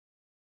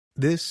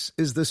This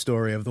is the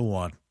story of the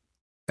one.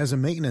 As a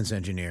maintenance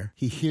engineer,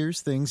 he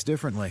hears things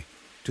differently.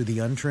 To the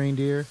untrained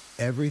ear,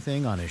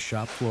 everything on his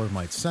shop floor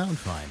might sound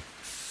fine,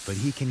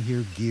 but he can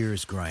hear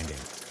gears grinding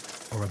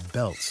or a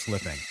belt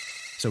slipping.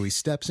 So he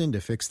steps in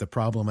to fix the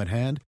problem at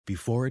hand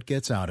before it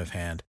gets out of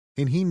hand.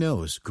 And he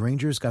knows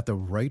Grainger's got the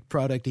right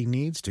product he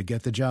needs to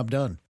get the job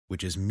done,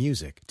 which is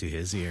music to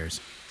his ears.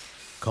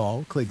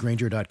 Call, click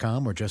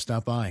Grainger.com, or just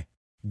stop by.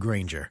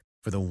 Grainger,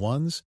 for the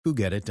ones who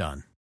get it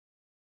done.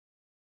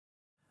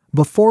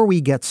 Before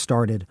we get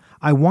started,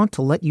 I want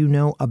to let you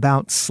know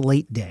about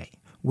Slate Day,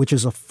 which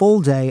is a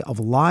full day of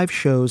live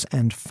shows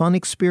and fun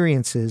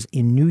experiences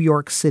in New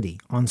York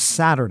City on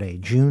Saturday,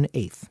 June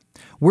 8th.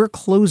 We're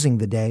closing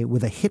the day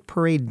with a Hit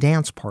Parade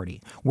dance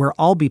party where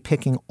I'll be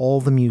picking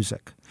all the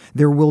music.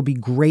 There will be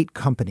great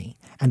company,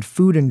 and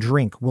food and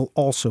drink will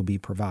also be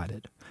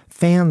provided.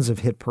 Fans of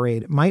Hit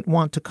Parade might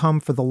want to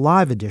come for the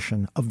live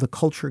edition of the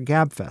Culture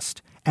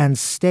Gabfest and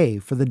stay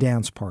for the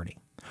dance party.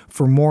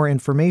 For more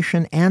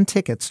information and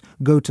tickets,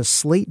 go to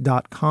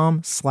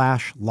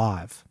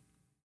slate.com/live.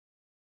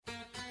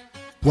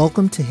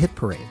 Welcome to Hit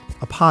Parade,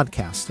 a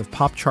podcast of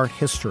pop chart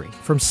history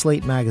from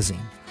Slate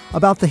Magazine,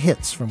 about the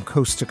hits from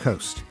coast to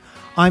coast.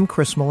 I'm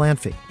Chris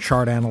Molanphy,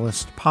 chart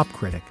analyst, pop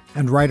critic,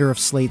 and writer of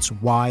Slate's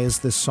Why Is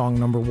This Song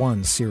Number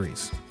One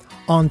series.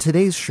 On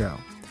today's show,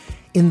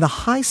 in the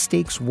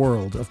high-stakes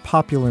world of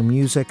popular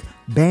music,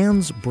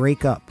 bands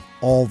break up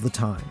all the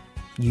time.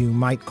 You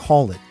might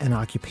call it an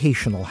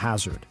occupational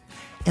hazard.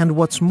 And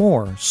what's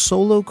more,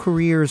 solo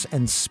careers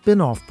and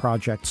spin-off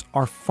projects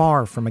are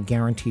far from a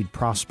guaranteed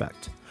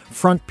prospect.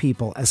 Front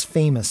people as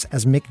famous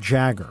as Mick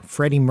Jagger,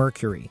 Freddie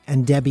Mercury,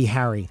 and Debbie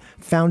Harry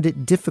found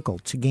it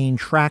difficult to gain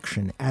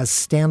traction as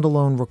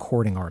standalone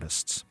recording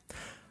artists.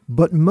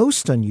 But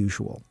most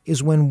unusual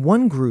is when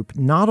one group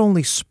not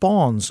only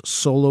spawns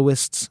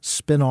soloists,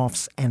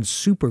 spin-offs, and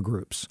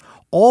supergroups,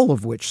 all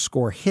of which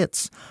score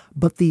hits,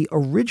 but the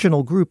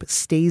original group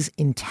stays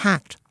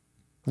intact.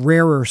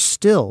 Rarer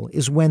still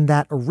is when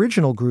that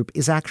original group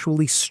is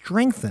actually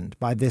strengthened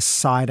by this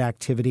side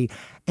activity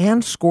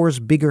and scores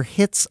bigger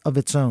hits of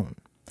its own.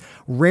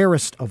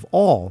 Rarest of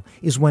all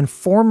is when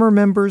former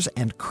members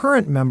and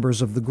current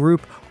members of the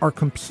group are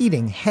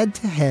competing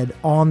head-to-head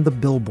on the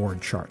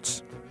Billboard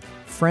charts.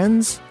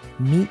 Friends,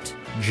 meet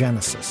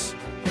Genesis.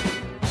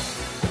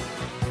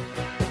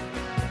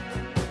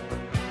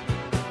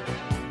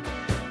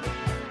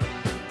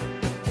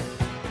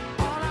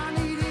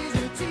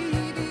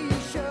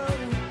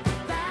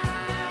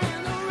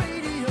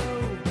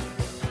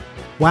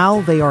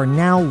 While they are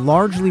now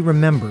largely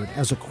remembered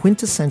as a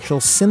quintessential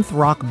synth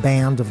rock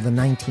band of the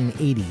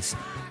 1980s,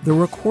 the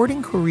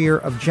recording career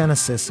of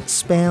Genesis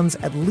spans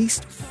at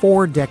least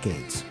 4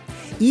 decades.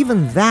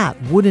 Even that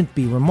wouldn't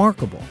be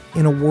remarkable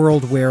in a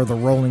world where the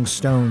Rolling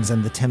Stones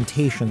and the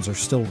Temptations are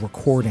still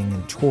recording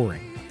and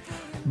touring.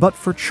 But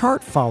for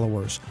chart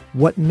followers,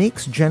 what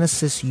makes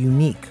Genesis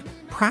unique,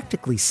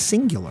 practically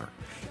singular,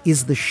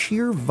 is the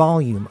sheer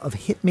volume of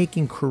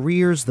hit-making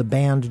careers the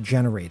band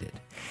generated.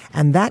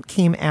 And that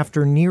came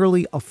after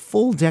nearly a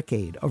full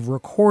decade of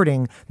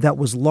recording that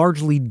was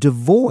largely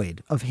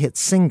devoid of hit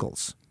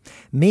singles.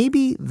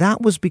 Maybe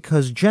that was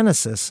because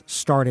Genesis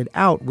started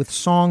out with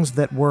songs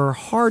that were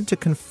hard to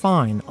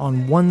confine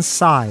on one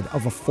side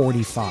of a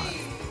 45.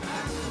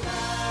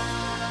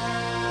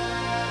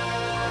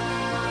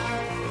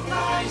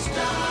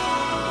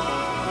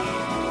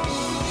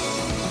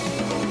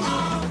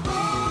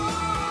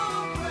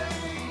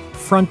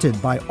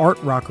 Fronted by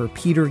art rocker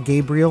Peter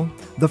Gabriel,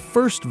 the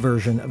first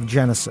version of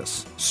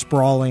Genesis,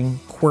 sprawling,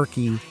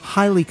 quirky,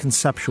 highly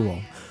conceptual,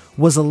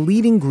 was a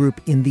leading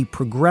group in the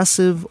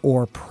progressive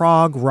or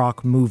prog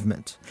rock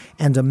movement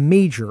and a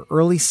major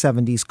early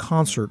 70s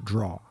concert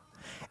draw.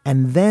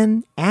 And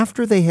then,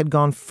 after they had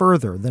gone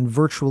further than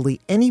virtually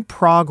any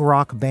prog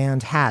rock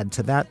band had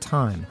to that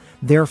time,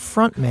 their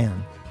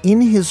frontman,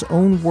 in his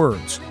own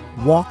words,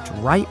 walked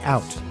right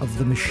out of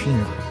the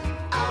machinery.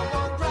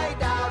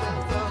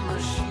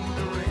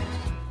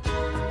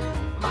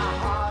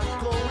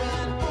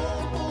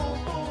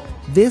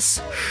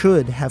 This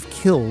should have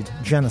killed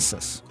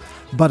Genesis,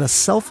 but a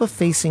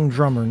self-effacing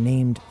drummer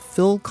named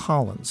Phil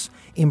Collins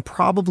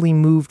improbably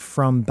moved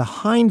from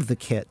behind the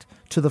kit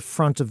to the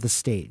front of the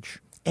stage,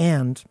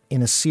 and,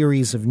 in a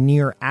series of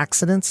near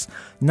accidents,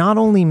 not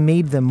only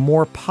made them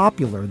more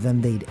popular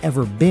than they'd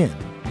ever been,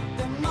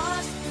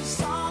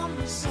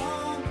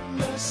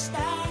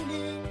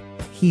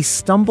 he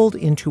stumbled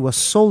into a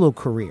solo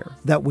career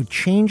that would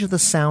change the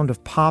sound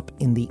of pop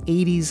in the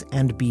 80s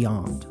and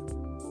beyond.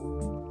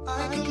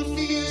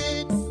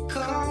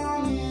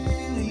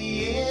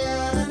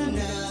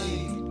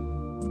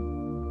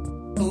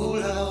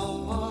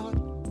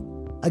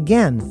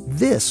 Again,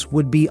 this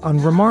would be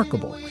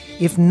unremarkable,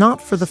 if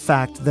not for the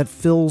fact that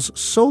Phil's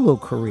solo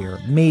career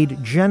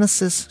made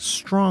Genesis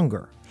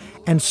stronger,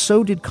 and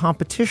so did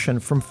competition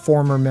from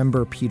former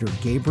member Peter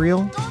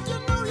Gabriel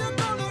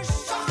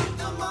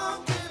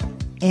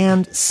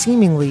and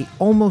seemingly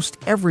almost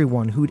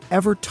everyone who'd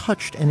ever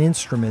touched an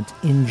instrument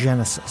in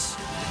Genesis.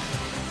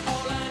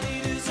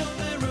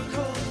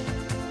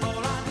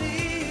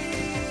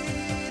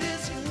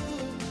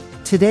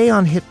 Today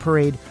on Hit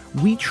Parade,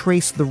 we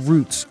trace the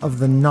roots of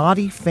the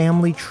knotty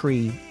family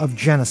tree of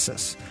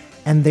Genesis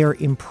and their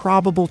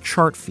improbable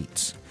chart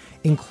feats,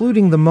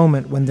 including the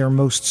moment when their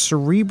most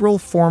cerebral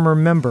former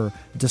member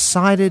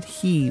decided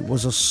he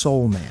was a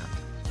soul man.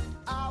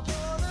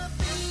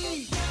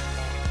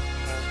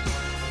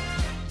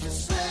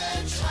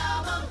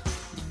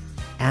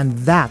 And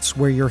that's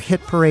where your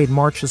Hit Parade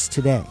marches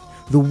today,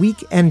 the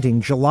week ending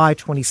July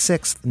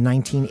 26,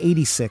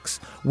 1986,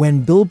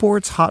 when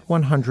Billboard's Hot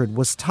 100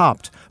 was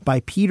topped by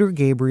Peter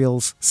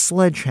Gabriel's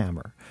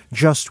Sledgehammer,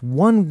 just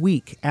 1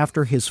 week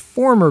after his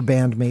former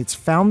bandmates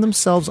found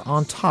themselves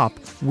on top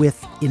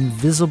with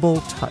Invisible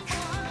Touch.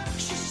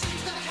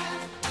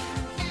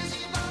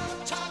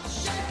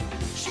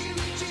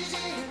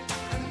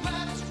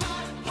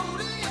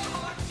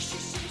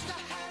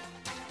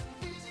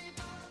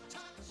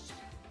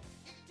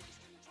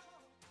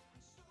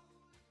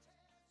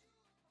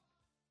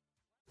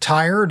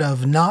 Tired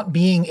of not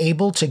being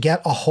able to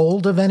get a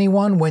hold of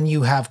anyone when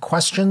you have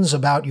questions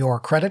about your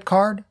credit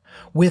card?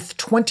 With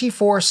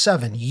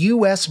 24/7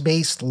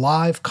 US-based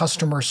live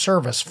customer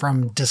service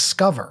from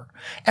Discover,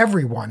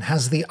 everyone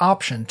has the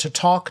option to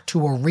talk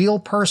to a real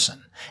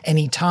person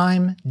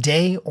anytime,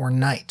 day or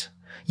night.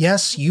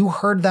 Yes, you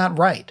heard that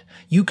right.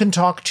 You can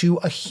talk to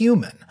a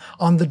human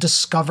on the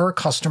Discover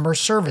customer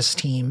service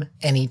team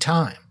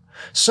anytime.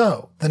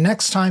 So, the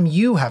next time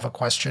you have a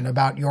question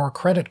about your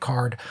credit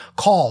card,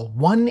 call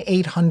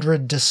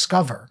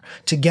 1-800-DISCOVER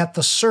to get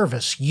the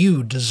service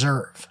you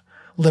deserve.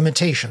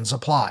 Limitations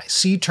apply.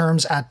 See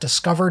terms at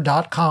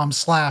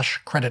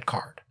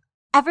discover.com/creditcard.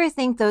 Ever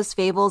think those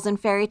fables and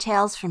fairy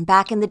tales from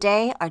back in the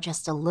day are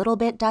just a little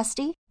bit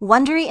dusty?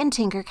 Wondery and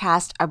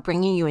Tinkercast are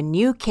bringing you a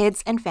new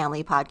kids and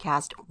family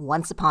podcast,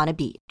 Once Upon a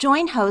Beat.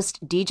 Join host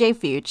DJ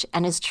Fuchs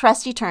and his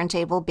trusty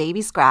turntable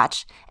Baby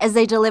Scratch as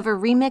they deliver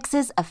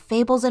remixes of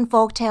fables and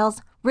folktales,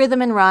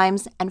 rhythm and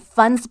rhymes, and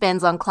fun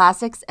spins on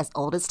classics as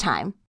old as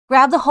time.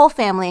 Grab the whole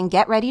family and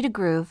get ready to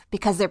groove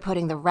because they're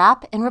putting the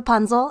rap in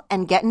Rapunzel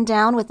and getting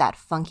down with that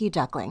funky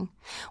duckling.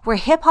 Where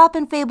hip-hop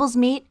and fables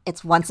meet,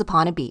 it's Once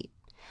Upon a Beat.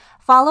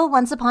 Follow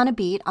Once Upon a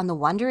Beat on the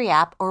Wondery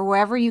app or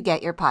wherever you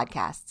get your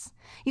podcasts.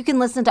 You can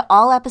listen to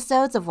all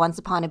episodes of Once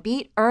Upon a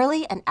Beat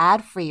early and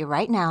ad-free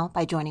right now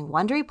by joining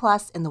Wondery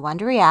Plus in the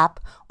Wondery app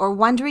or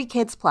Wondery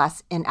Kids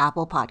Plus in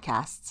Apple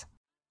Podcasts.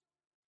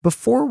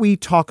 Before we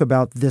talk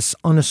about this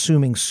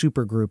unassuming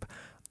supergroup,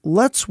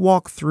 let's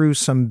walk through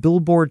some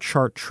Billboard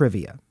chart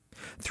trivia.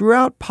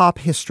 Throughout pop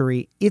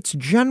history, it's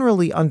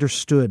generally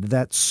understood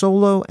that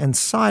solo and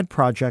side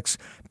projects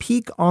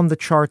peak on the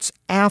charts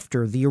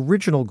after the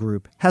original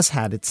group has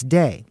had its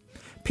day.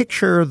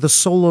 Picture the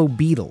solo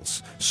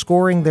Beatles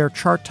scoring their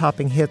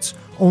chart-topping hits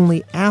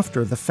only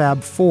after the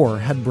Fab Four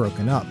had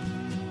broken up.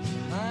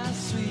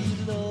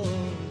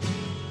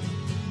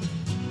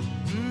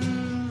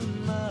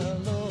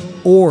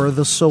 Or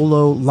the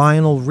solo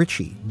Lionel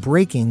Richie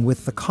breaking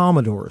with the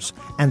Commodores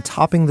and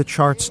topping the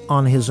charts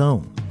on his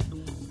own.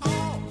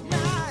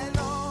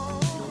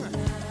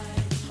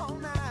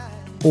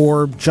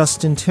 Or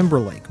Justin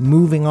Timberlake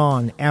moving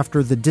on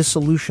after the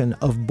dissolution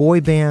of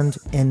boy band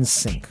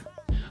NSYNC.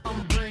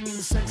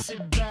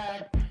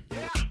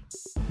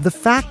 The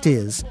fact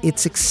is,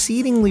 it's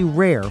exceedingly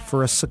rare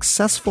for a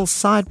successful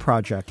side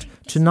project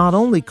to not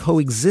only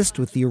coexist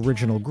with the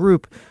original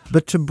group,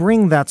 but to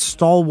bring that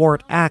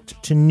stalwart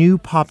act to new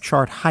pop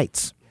chart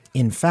heights.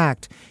 In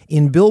fact,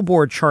 in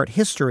Billboard chart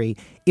history,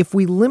 if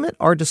we limit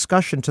our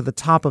discussion to the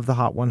top of the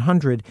Hot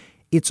 100,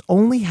 it's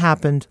only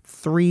happened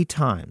 3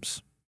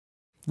 times.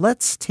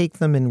 Let's take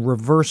them in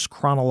reverse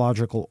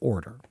chronological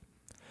order.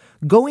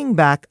 Going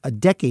back a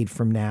decade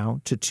from now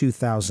to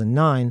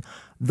 2009,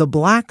 the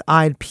Black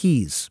Eyed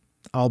Peas,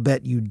 I'll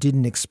bet you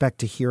didn't expect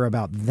to hear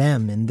about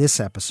them in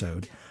this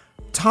episode,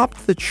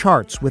 topped the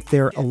charts with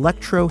their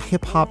electro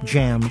hip-hop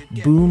jam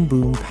Boom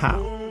Boom Pow.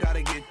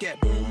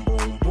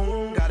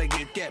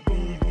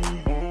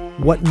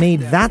 What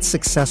made that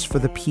success for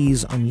the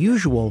Peas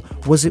unusual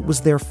was it was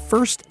their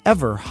first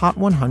ever Hot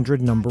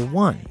 100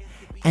 #1.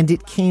 And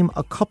it came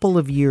a couple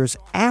of years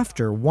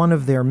after one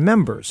of their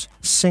members,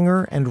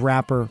 singer and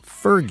rapper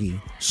Fergie,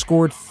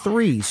 scored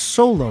 3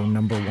 solo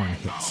 #1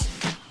 hits.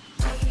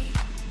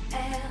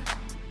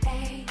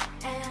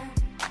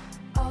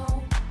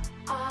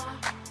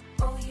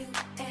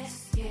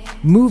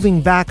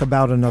 Moving back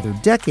about another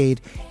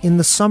decade, in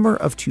the summer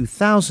of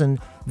 2000,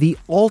 the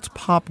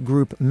alt-pop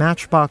group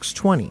Matchbox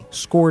 20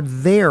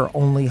 scored their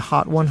only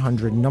Hot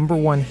 100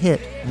 #1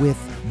 hit with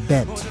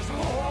Bent.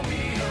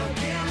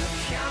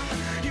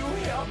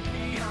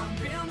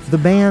 The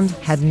band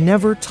had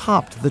never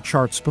topped the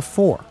charts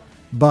before,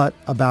 but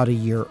about a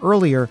year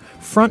earlier,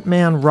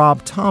 frontman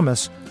Rob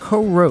Thomas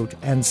co-wrote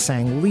and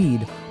sang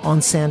lead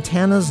on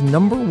Santana's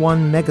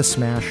 #1 mega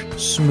smash,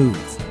 Smooth.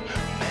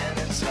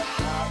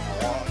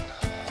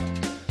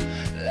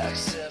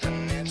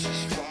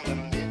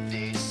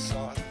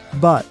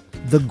 But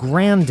the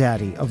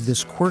granddaddy of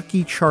this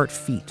quirky chart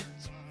feat,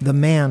 the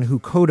man who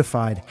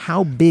codified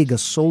how big a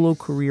solo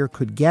career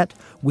could get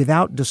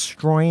without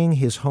destroying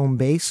his home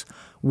base,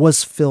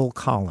 was Phil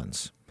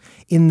Collins.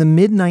 In the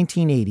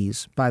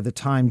mid-1980s, by the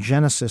time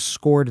Genesis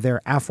scored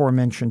their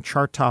aforementioned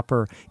chart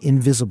topper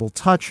Invisible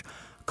Touch,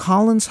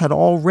 Collins had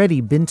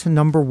already been to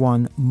number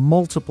one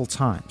multiple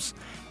times.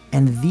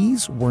 And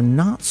these were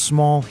not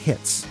small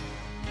hits.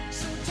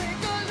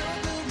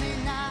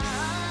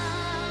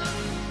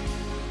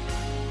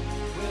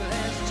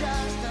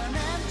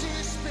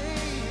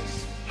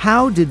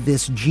 How did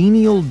this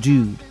genial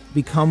dude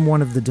become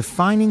one of the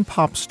defining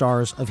pop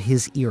stars of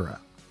his era?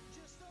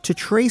 To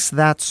trace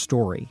that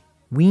story,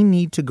 we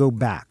need to go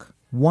back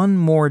one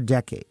more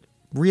decade,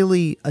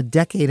 really a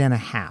decade and a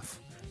half,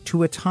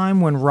 to a time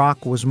when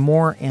rock was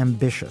more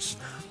ambitious,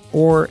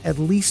 or at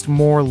least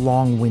more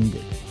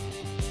long-winded.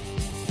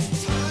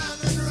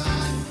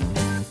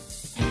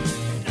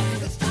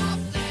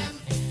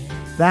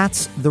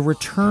 That's the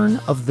return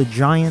of the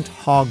giant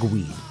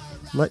hogweed.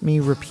 Let me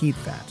repeat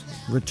that.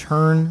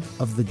 Return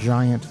of the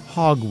giant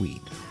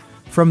hogweed.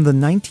 From the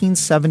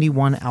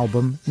 1971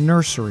 album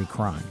Nursery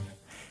Crime.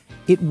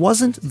 It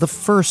wasn't the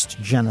first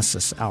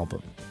Genesis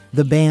album.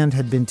 The band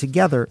had been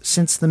together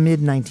since the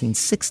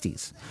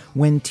mid-1960s,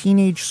 when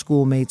teenage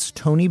schoolmates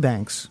Tony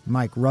Banks,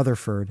 Mike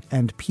Rutherford,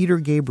 and Peter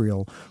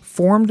Gabriel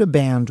formed a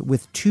band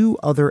with two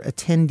other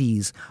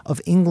attendees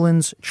of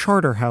England's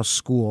Charterhouse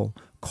School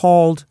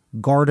called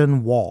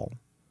Garden Wall.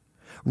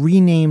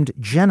 Renamed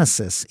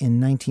Genesis in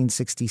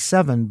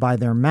 1967 by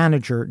their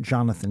manager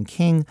Jonathan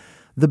King,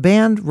 the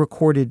band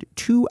recorded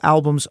 2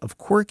 albums of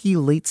quirky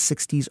late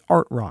 60s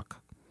art rock.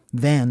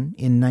 Then,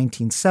 in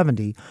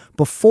 1970,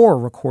 before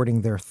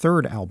recording their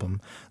 3rd album,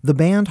 the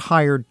band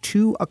hired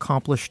 2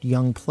 accomplished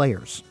young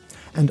players,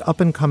 an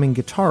up-and-coming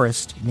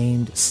guitarist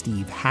named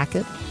Steve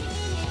Hackett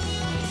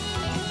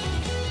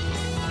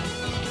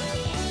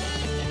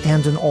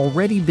and an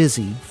already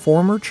busy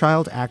former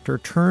child actor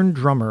turned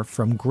drummer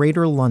from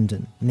Greater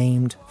London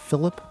named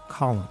Philip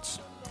Collins.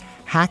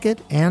 Hackett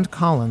and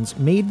Collins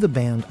made the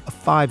band a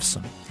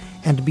fivesome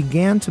and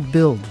began to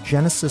build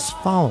Genesis'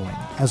 following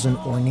as an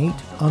ornate,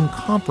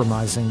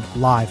 uncompromising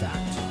live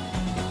act.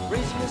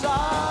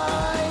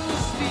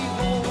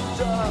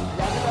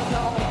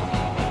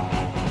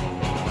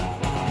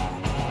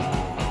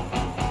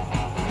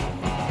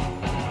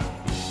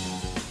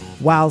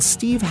 While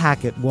Steve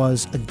Hackett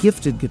was a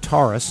gifted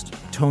guitarist,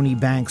 Tony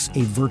Banks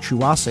a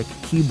virtuosic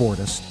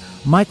keyboardist,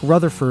 Mike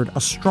Rutherford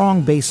a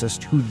strong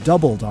bassist who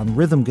doubled on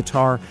rhythm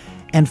guitar,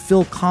 and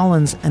Phil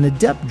Collins an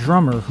adept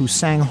drummer who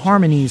sang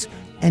harmonies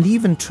and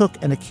even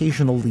took an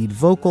occasional lead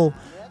vocal,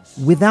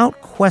 without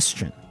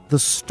question, the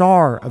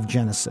star of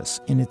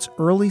Genesis in its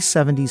early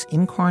 70s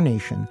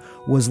incarnation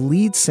was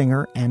lead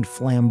singer and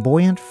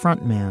flamboyant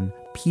frontman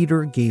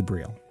Peter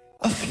Gabriel.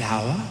 A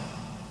flower?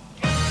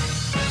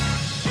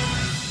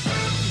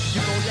 You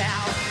go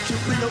down to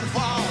Willow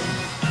Farm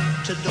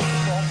to look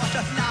for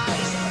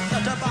butterflies,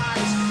 butterflies.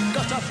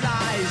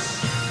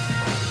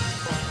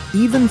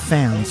 Even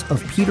fans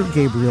of Peter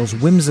Gabriel's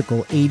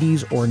whimsical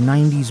 80s or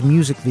 90s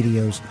music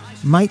videos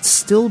might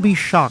still be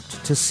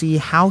shocked to see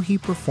how he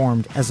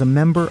performed as a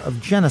member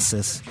of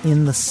Genesis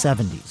in the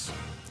 70s.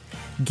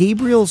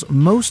 Gabriel's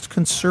most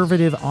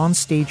conservative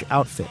onstage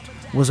outfit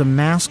was a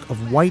mask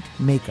of white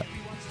makeup,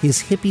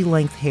 his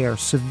hippie-length hair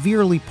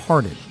severely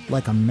parted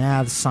like a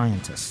mad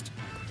scientist.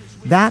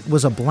 That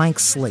was a blank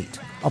slate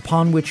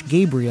upon which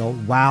Gabriel,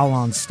 while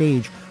on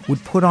stage,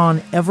 would put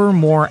on ever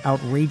more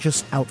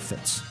outrageous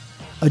outfits.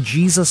 A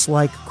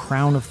Jesus-like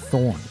crown of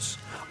thorns,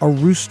 a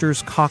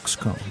rooster's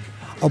coxcomb,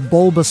 a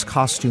bulbous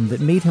costume that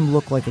made him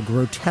look like a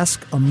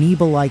grotesque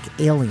amoeba-like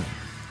alien,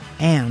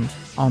 and,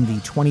 on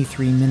the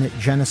 23-minute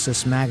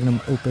Genesis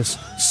magnum opus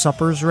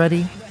Supper's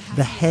Ready,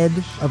 the head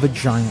of a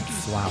giant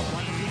flower.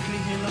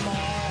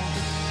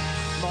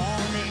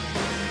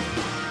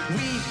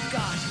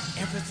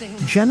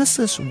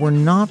 Genesis were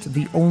not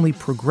the only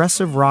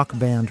progressive rock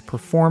band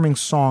performing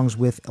songs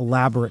with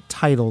elaborate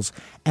titles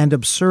and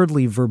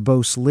absurdly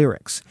verbose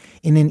lyrics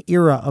in an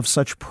era of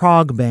such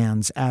prog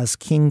bands as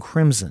King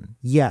Crimson,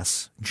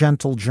 Yes,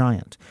 Gentle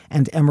Giant,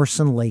 and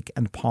Emerson, Lake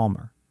and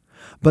Palmer.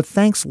 But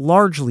thanks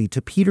largely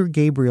to Peter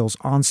Gabriel's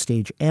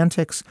onstage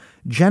antics,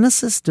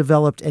 Genesis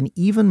developed an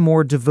even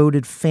more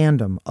devoted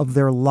fandom of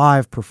their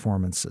live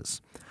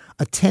performances.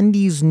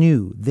 Attendees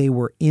knew they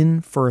were in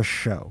for a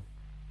show.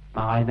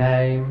 My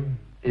name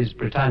is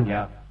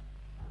Britannia.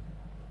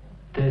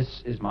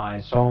 This is my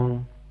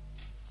song.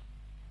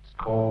 It's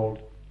called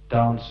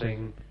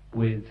Dancing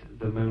with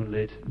the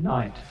Moonlit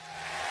Night.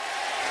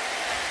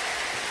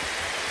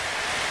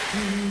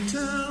 You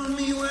tell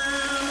me where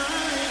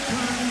my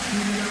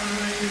country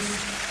lies.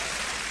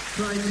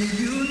 Cried the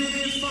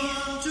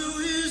uniform to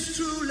his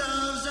true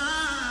love's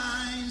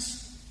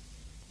eyes.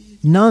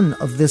 None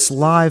of this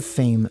live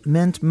fame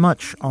meant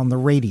much on the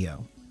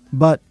radio.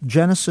 But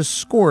Genesis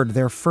scored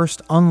their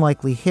first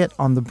unlikely hit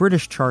on the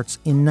British charts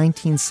in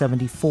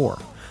 1974,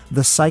 the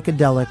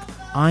psychedelic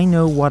I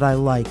Know What I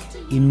Like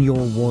in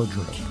Your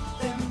Wardrobe.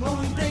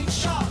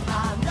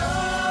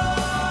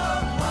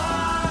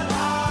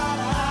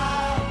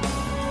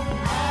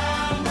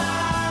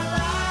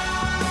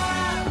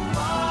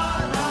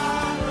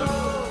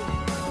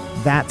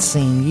 That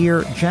same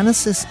year,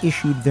 Genesis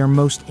issued their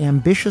most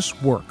ambitious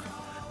work,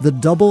 the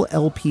double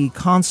LP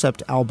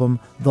concept album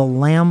The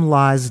Lamb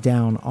Lies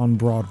Down on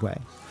Broadway,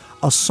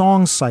 a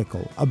song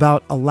cycle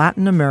about a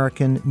Latin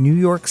American New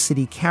York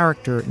City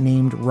character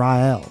named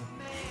Rael.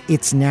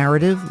 Its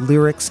narrative,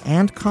 lyrics,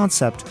 and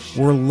concept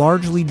were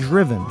largely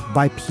driven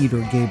by Peter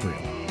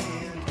Gabriel.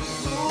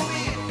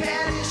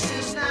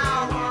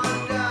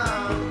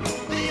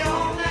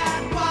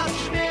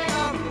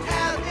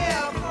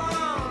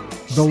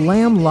 The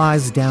Lamb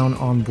Lies Down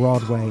on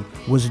Broadway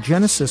was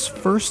Genesis'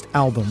 first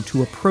album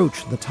to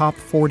approach the top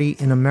 40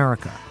 in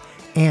America,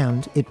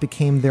 and it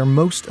became their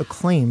most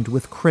acclaimed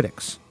with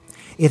critics.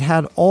 It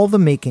had all the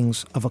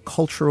makings of a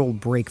cultural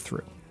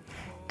breakthrough.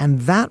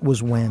 And that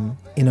was when,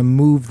 in a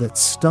move that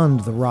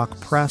stunned the rock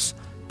press,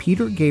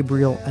 Peter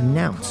Gabriel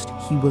announced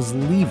he was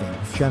leaving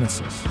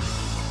Genesis.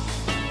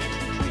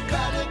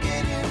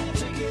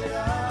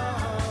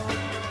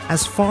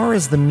 As far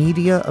as the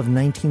media of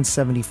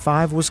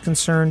 1975 was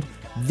concerned,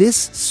 this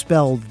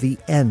spelled the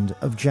end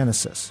of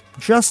Genesis,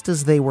 just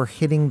as they were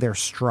hitting their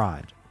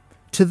stride.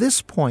 To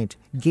this point,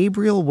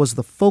 Gabriel was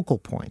the focal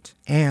point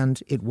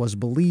and, it was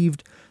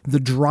believed, the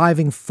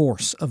driving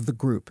force of the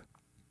group.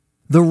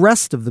 The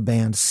rest of the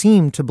band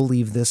seemed to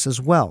believe this as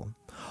well.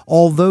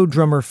 Although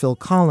drummer Phil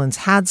Collins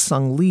had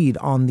sung lead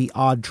on the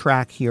odd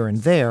track here and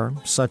there,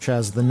 such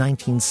as the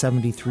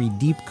 1973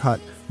 deep cut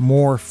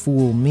More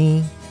Fool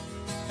Me,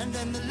 and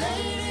then the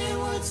lady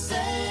would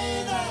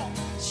say that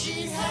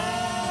she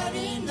had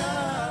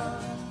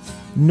enough.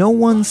 No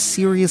one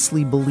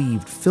seriously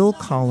believed Phil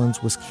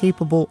Collins was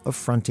capable of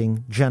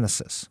fronting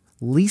Genesis,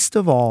 least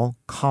of all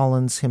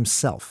Collins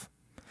himself.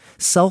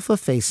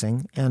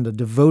 Self-effacing and a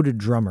devoted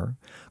drummer,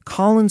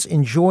 Collins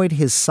enjoyed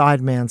his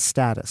sideman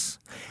status,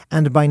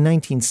 and by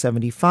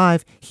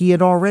 1975 he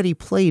had already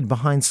played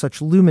behind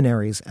such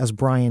luminaries as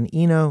Brian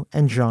Eno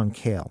and John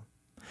Cale.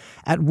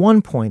 At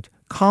one point,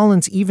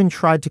 Collins even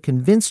tried to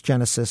convince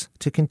Genesis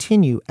to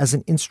continue as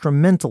an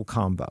instrumental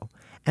combo,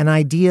 an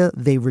idea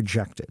they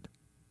rejected.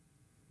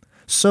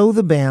 So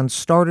the band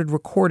started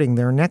recording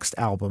their next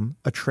album,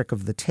 A Trick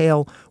of the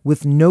Tail,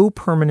 with no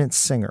permanent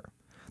singer.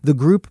 The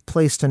group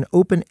placed an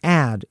open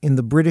ad in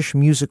the British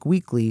music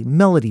weekly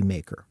Melody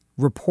Maker.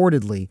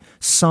 Reportedly,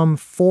 some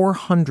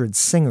 400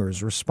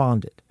 singers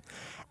responded.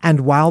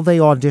 And while they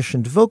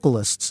auditioned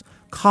vocalists,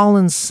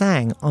 Collins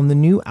sang on the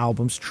new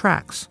album's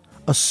tracks,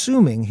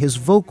 assuming his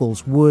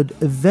vocals would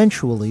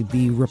eventually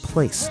be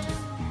replaced.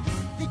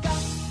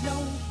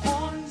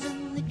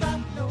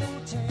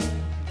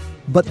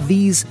 But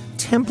these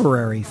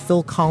temporary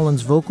Phil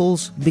Collins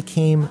vocals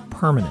became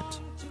permanent.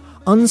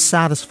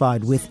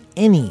 Unsatisfied with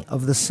any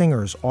of the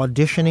singers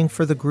auditioning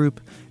for the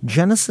group,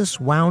 Genesis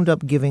wound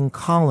up giving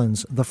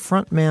Collins the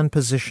frontman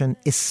position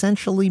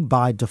essentially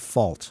by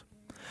default.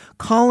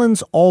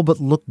 Collins all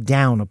but looked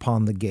down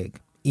upon the gig.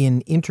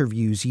 In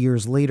interviews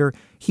years later,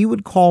 he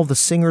would call the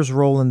singer's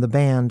role in the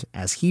band,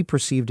 as he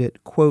perceived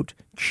it, quote,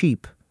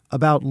 cheap,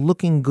 about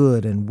looking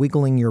good and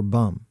wiggling your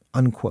bum,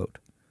 unquote.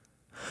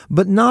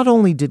 But not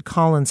only did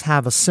Collins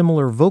have a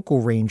similar vocal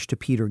range to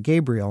Peter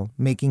Gabriel,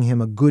 making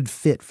him a good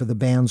fit for the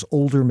band's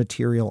older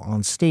material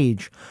on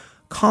stage,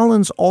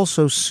 Collins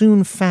also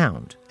soon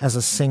found, as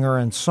a singer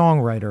and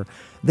songwriter,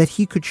 that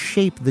he could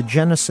shape the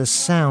Genesis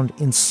sound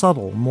in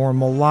subtle, more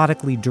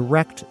melodically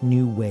direct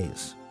new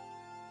ways.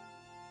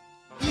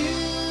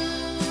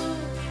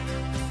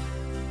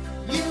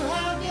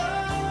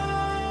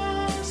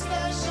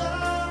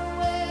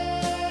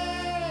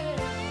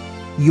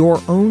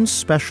 Your Own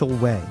Special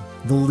Way,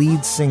 the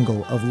lead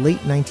single of late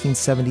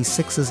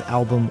 1976's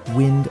album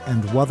Wind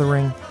and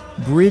Wuthering,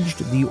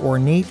 bridged the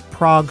ornate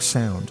prog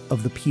sound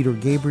of the Peter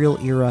Gabriel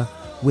era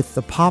with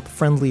the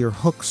pop-friendlier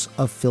hooks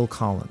of Phil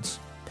Collins.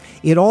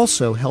 It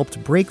also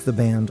helped break the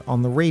band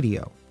on the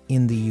radio.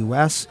 In the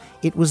US,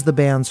 it was the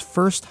band's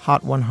first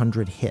Hot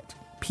 100 hit,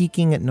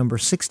 peaking at number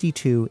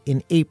 62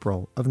 in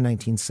April of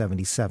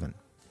 1977.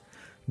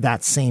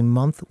 That same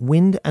month,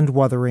 Wind and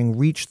Wuthering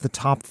reached the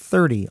top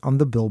 30 on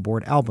the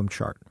Billboard album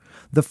chart,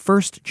 the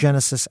first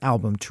Genesis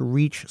album to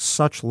reach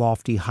such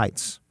lofty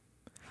heights.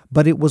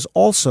 But it was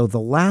also the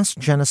last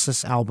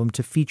Genesis album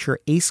to feature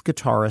ace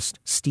guitarist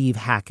Steve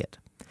Hackett.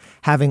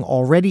 Having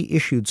already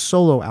issued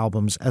solo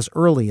albums as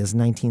early as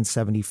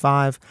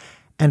 1975,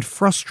 and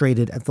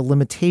frustrated at the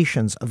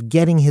limitations of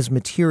getting his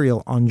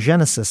material on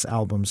Genesis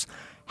albums,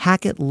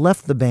 Hackett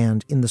left the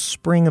band in the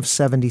spring of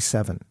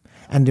 '77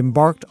 and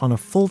embarked on a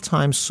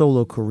full-time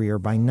solo career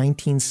by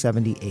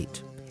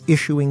 1978,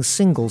 issuing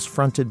singles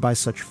fronted by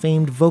such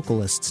famed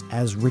vocalists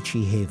as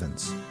Richie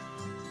Havens.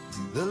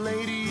 The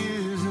lady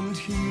isn't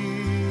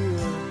here.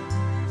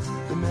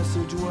 The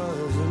message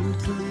wasn't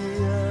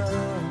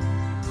clear.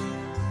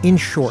 In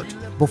short,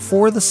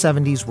 before the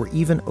 70s were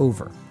even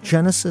over,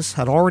 Genesis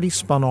had already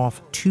spun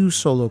off two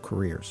solo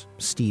careers,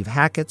 Steve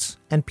Hackett's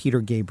and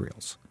Peter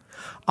Gabriel's.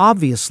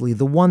 Obviously,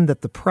 the one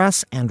that the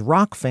press and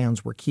rock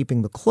fans were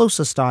keeping the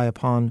closest eye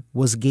upon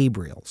was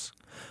Gabriel's.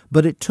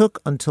 But it took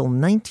until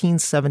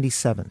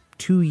 1977,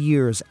 2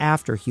 years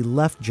after he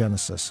left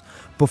Genesis,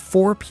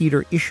 before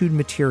Peter issued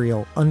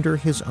material under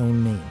his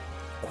own name.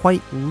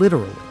 Quite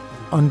literally,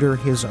 under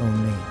his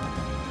own name.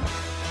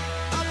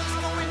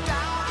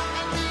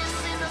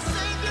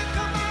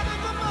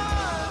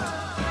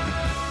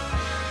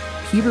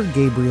 Peter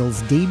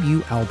Gabriel's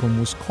debut album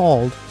was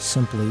called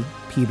simply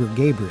Peter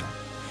Gabriel.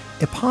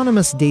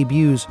 Eponymous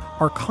debuts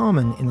are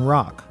common in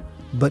rock,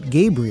 but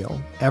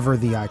Gabriel, ever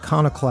the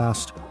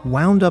iconoclast,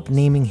 wound up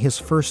naming his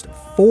first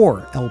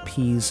 4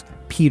 LPs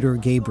Peter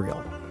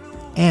Gabriel.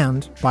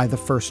 And by the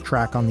first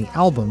track on the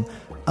album,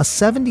 a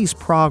 70s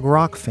prog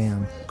rock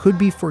fan could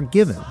be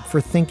forgiven for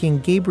thinking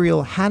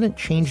Gabriel hadn't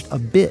changed a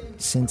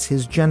bit since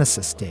his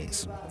Genesis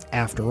days.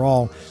 After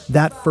all,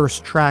 that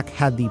first track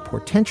had the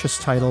portentous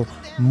title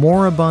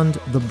Moribund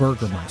the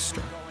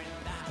Burgermeister.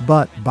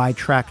 But by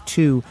track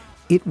 2,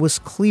 it was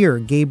clear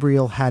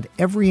Gabriel had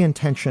every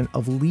intention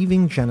of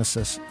leaving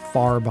Genesis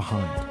far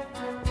behind.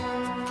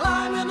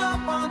 Climbing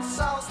up on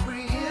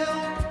Salisbury Hill,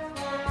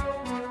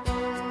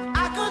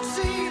 I could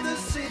see the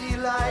city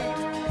light.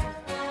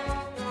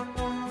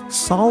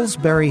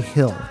 Salisbury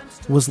Hill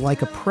was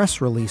like a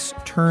press release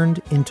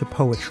turned into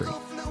poetry.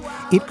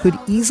 It could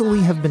easily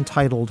have been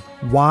titled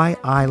Why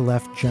I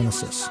Left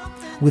Genesis,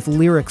 with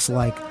lyrics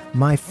like,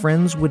 "My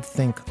friends would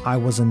think I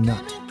was a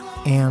nut,"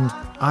 and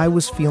 "I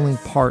was feeling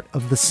part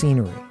of the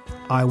scenery.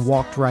 I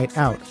walked right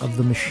out of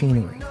the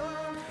machinery."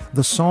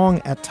 The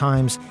song at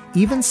times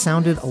even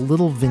sounded a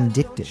little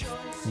vindictive.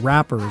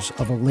 Rappers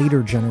of a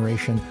later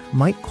generation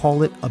might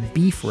call it a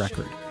beef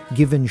record,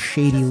 given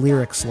shady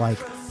lyrics like,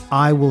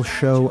 "I will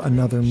show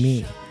another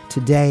me.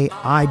 Today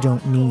I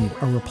don't need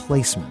a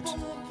replacement."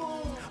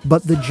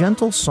 But the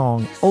gentle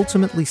song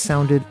ultimately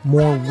sounded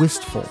more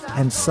wistful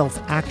and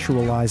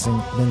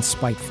self-actualizing than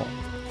spiteful.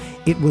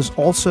 It was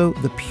also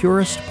the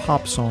purest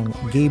pop song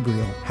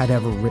Gabriel had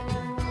ever written.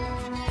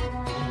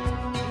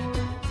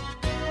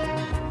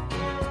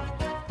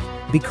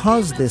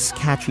 Because this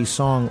catchy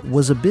song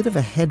was a bit of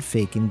a head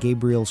fake in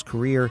Gabriel's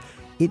career,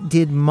 it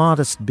did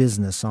modest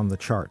business on the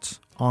charts,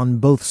 on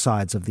both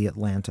sides of the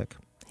Atlantic.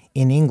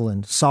 In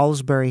England,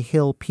 Salisbury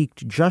Hill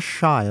peaked just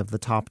shy of the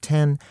top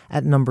 10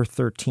 at number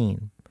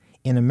 13.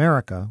 In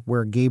America,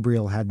 where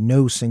Gabriel had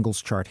no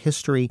singles chart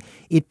history,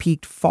 it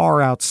peaked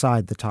far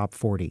outside the top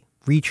 40,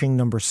 reaching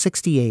number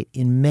 68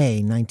 in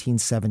May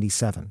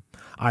 1977.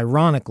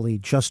 Ironically,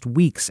 just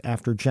weeks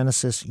after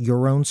Genesis'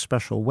 Your Own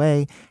Special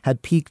Way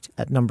had peaked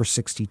at number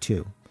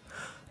 62.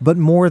 But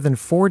more than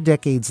 4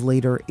 decades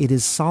later, it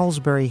is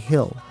Salisbury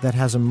Hill that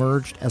has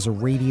emerged as a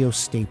radio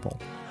staple.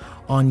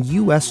 On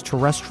U.S.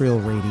 terrestrial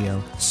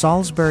radio,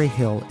 Salisbury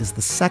Hill is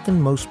the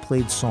second most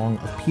played song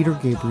of Peter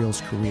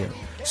Gabriel's career,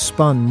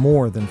 spun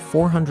more than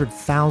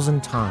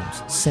 400,000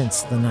 times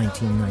since the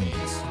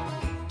 1990s.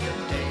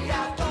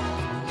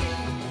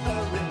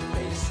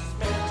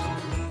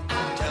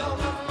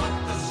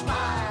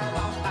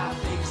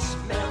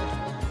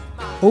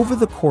 Over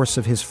the course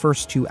of his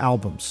first 2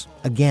 albums,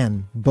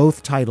 again,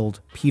 both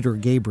titled Peter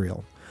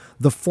Gabriel,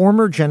 the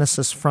former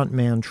Genesis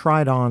frontman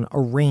tried on a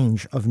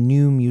range of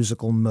new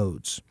musical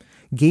modes.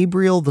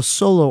 Gabriel, the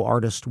solo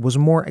artist, was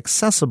more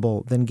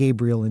accessible than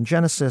Gabriel in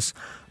Genesis,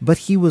 but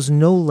he was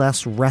no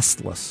less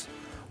restless.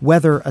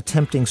 Whether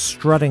attempting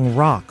strutting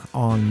rock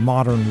on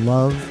Modern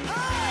Love,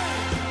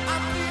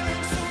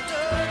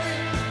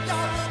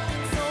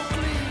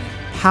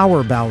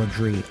 power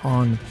balladry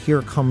on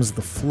Here Comes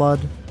the Flood,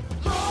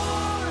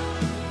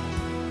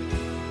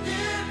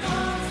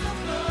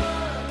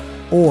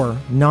 or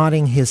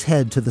nodding his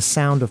head to the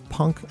sound of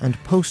punk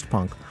and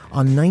post-punk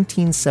on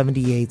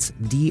 1978's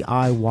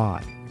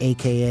DIY,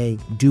 aka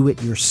Do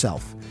It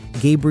Yourself,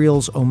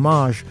 Gabriel's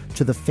homage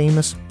to the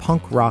famous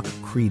punk rock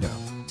credo.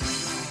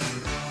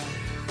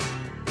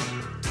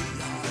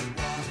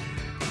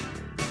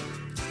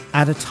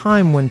 At a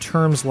time when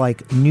terms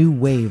like new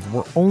wave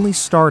were only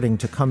starting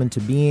to come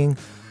into being,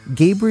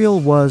 Gabriel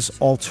was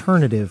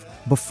alternative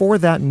before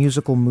that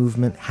musical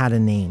movement had a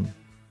name.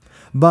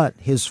 But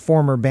his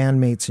former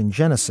bandmates in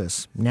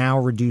Genesis, now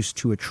reduced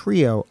to a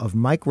trio of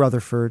Mike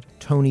Rutherford,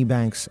 Tony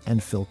Banks,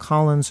 and Phil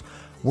Collins,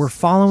 were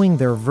following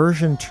their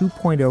version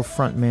 2.0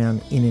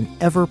 frontman in an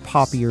ever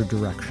poppier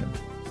direction.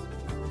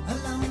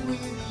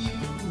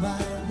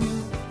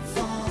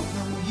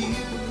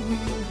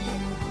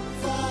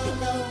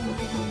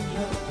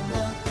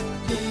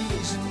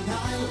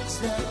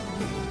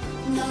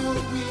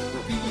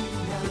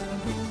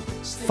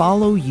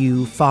 Follow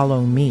You,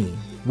 Follow Me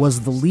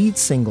was the lead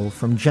single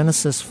from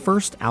Genesis'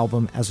 first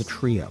album as a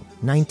trio,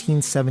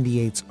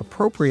 1978's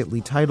appropriately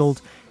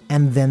titled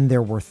And Then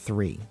There Were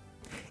Three.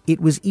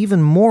 It was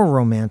even more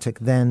romantic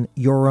than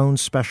Your Own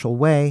Special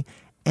Way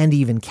and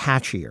even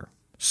catchier.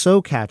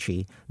 So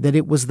catchy that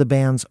it was the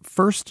band's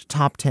first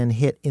top 10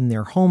 hit in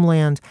their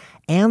homeland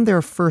and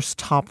their first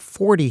top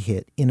 40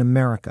 hit in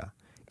America.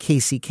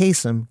 Casey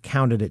Kasem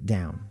counted it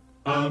down.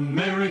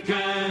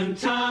 American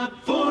Top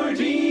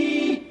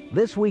 40.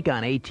 This week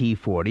on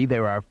AT40,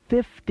 there are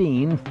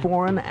 15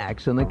 foreign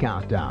acts in the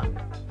countdown.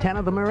 10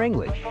 of them are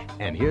English.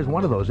 And here's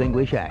one of those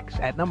English acts.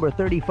 At number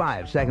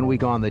 35, second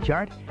week on the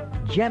chart,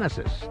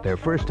 Genesis. Their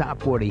first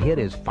top 40 hit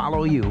is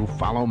Follow You,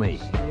 Follow Me.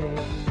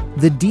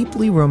 The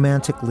deeply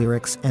romantic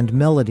lyrics and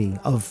melody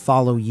of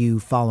Follow You,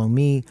 Follow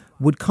Me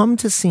would come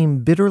to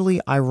seem bitterly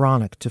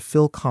ironic to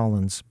Phil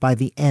Collins by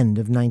the end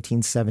of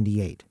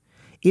 1978.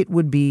 It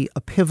would be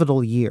a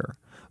pivotal year,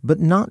 but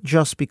not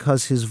just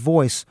because his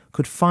voice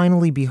could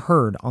finally be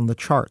heard on the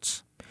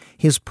charts.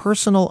 His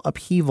personal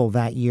upheaval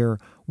that year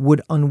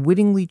would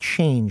unwittingly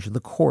change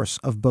the course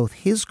of both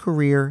his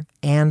career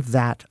and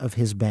that of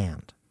his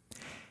band.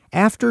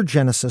 After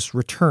Genesis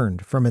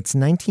returned from its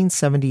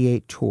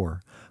 1978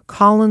 tour,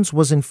 Collins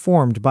was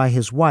informed by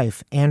his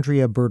wife,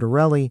 Andrea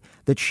Bertarelli,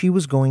 that she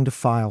was going to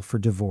file for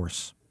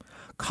divorce.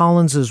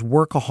 Collins's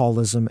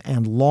workaholism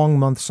and long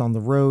months on the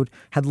road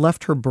had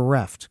left her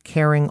bereft,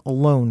 caring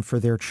alone for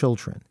their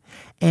children,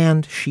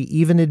 and she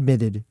even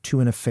admitted to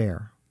an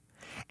affair.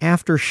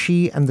 After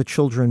she and the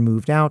children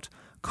moved out,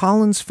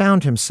 Collins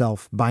found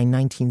himself by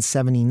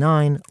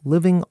 1979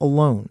 living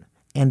alone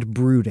and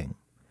brooding.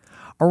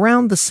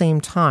 Around the same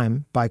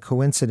time, by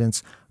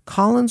coincidence,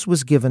 Collins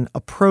was given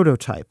a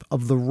prototype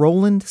of the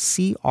Roland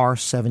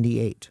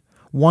CR-78,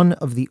 one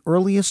of the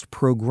earliest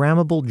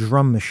programmable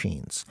drum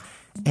machines,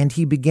 and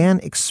he began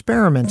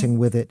experimenting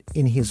with it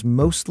in his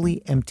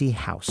mostly empty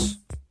house.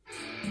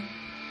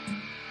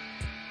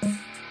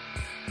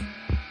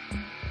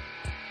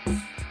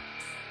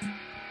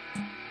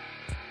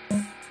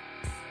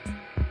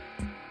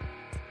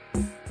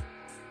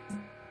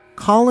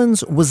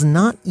 Collins was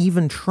not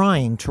even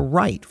trying to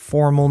write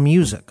formal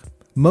music.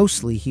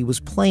 Mostly he was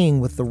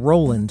playing with the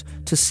Roland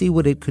to see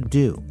what it could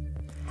do.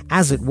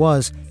 As it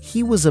was,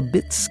 he was a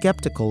bit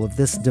skeptical of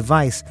this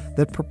device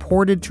that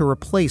purported to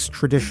replace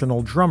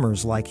traditional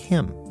drummers like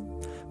him.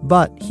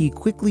 But he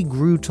quickly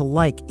grew to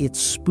like its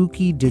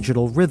spooky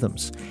digital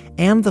rhythms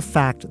and the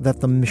fact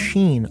that the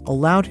machine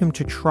allowed him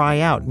to try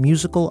out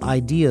musical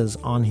ideas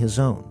on his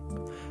own.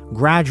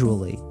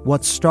 Gradually,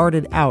 what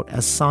started out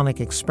as sonic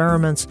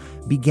experiments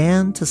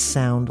began to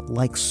sound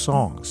like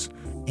songs.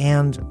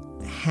 And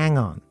hang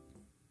on.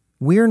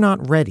 We're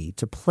not ready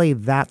to play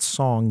that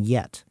song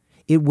yet.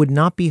 It would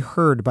not be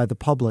heard by the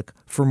public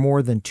for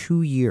more than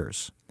 2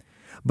 years.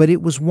 But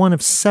it was one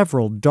of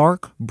several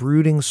dark,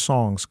 brooding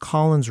songs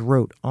Collins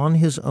wrote on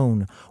his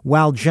own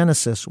while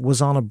Genesis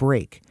was on a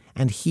break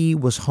and he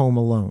was home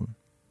alone.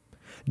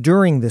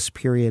 During this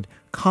period,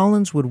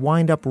 Collins would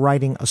wind up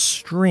writing a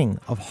string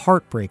of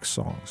heartbreak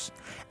songs,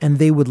 and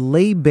they would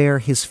lay bare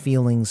his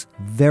feelings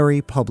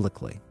very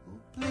publicly.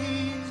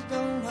 Please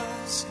don't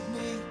ask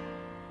me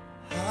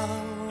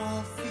how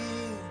I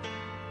feel.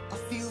 I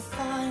feel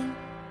fine.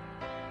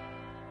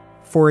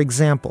 For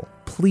example,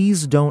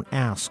 Please Don't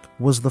Ask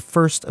was the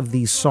first of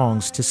these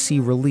songs to see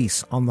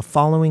release on the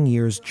following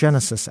year's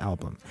Genesis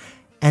album,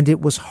 and it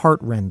was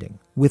heartrending,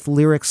 with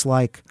lyrics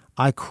like,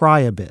 I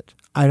cry a bit,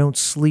 I don't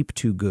sleep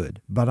too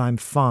good, but I'm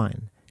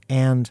fine,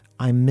 and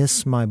I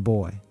miss my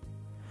boy.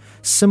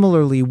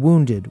 Similarly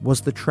wounded was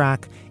the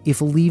track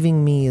If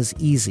Leaving Me Is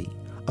Easy,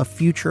 a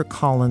future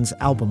Collins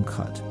album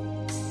cut.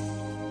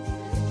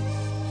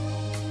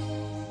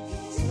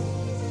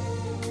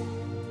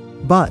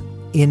 But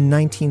in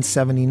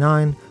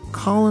 1979,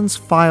 Collins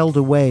filed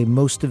away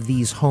most of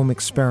these home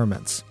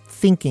experiments,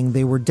 thinking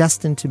they were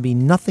destined to be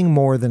nothing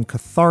more than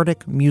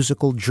cathartic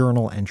musical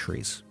journal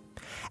entries.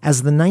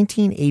 As the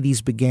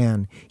 1980s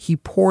began, he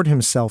poured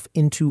himself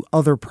into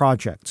other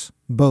projects,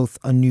 both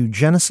a new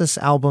Genesis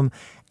album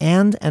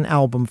and an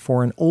album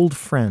for an old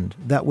friend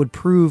that would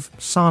prove,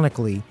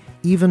 sonically,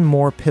 even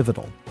more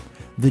pivotal.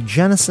 The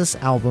Genesis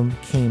album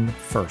came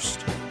first.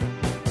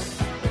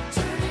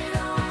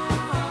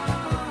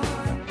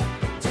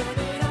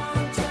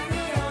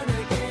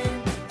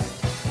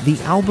 The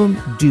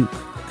album Duke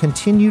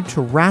continued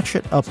to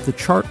ratchet up the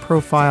chart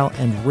profile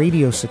and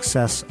radio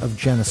success of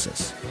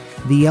Genesis.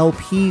 The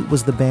LP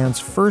was the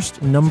band's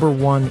first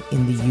 #1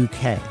 in the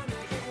UK,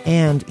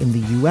 and in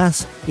the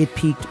US, it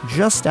peaked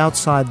just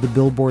outside the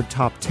Billboard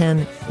Top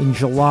 10 in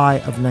July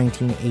of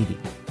 1980.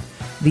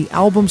 The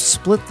album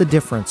split the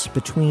difference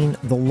between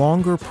the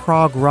longer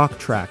prog rock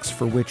tracks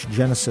for which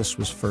Genesis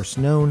was first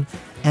known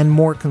and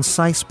more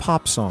concise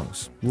pop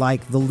songs,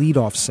 like the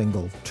lead-off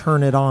single,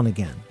 Turn It On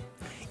Again.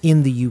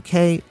 In the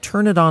UK,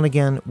 Turn It On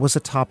Again was a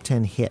top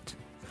 10 hit.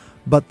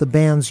 But the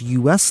band's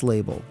US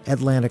label,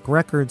 Atlantic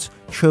Records,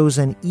 chose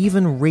an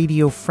even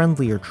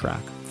radio-friendlier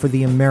track for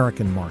the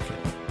American market.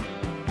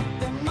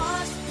 There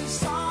must be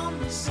some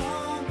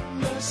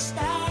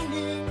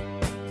misunderstanding.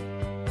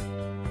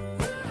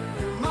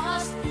 There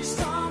must be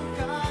some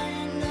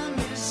kind of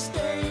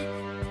mistake.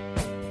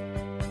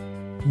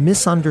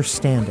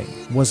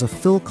 Misunderstanding was a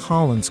Phil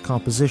Collins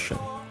composition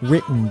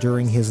written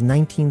during his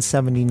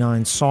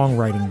 1979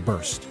 songwriting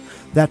burst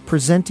that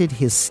presented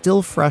his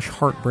still-fresh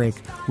heartbreak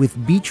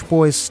with Beach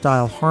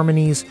Boys-style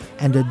harmonies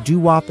and a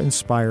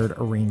doo-wop-inspired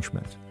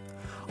arrangement.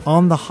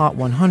 On the Hot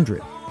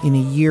 100, in a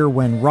year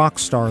when rock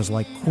stars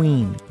like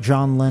Queen,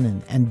 John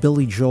Lennon, and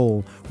Billy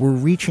Joel were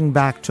reaching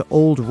back to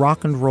old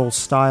rock and roll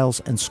styles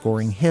and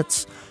scoring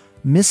hits,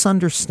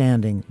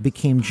 Misunderstanding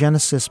became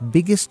Genesis'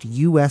 biggest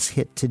U.S.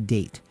 hit to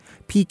date,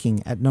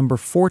 peaking at number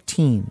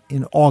 14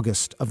 in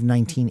August of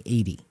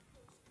 1980.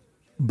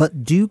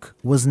 But Duke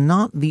was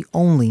not the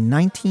only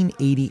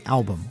 1980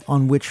 album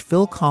on which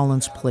Phil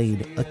Collins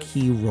played a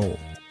key role.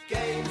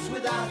 Games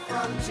without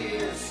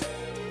frontiers,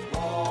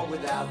 war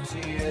without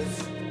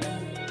tears.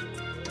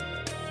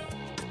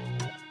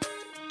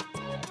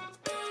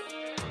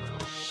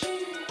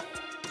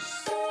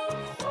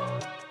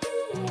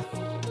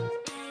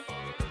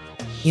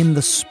 In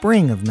the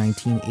spring of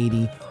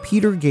 1980,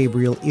 Peter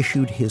Gabriel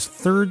issued his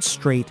third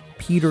straight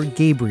Peter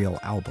Gabriel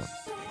album,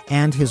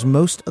 and his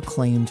most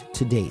acclaimed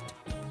to date.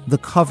 The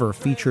cover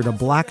featured a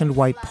black and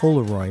white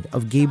Polaroid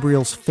of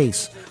Gabriel's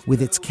face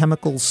with its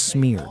chemicals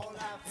smeared.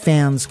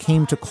 Fans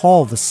came to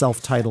call the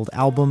self-titled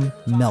album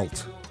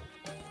Melt.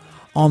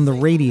 On the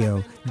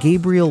radio,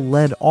 Gabriel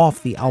led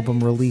off the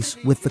album release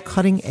with the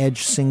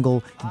cutting-edge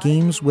single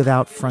Games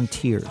Without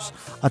Frontiers,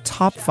 a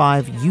top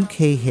 5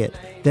 UK hit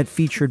that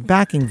featured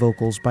backing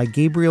vocals by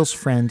Gabriel's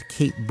friend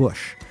Kate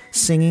Bush,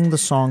 singing the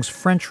song's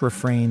French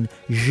refrain,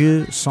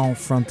 Je sans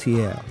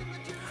frontières.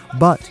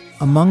 But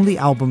among the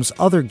album's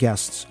other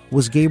guests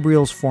was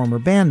Gabriel's former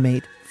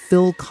bandmate,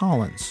 Phil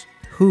Collins,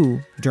 who,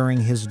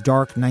 during his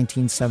dark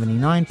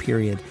 1979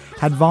 period,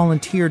 had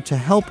volunteered to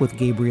help with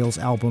Gabriel's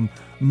album,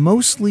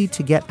 mostly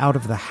to get out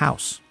of the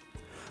house.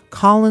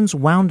 Collins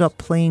wound up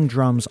playing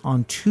drums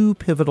on 2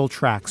 pivotal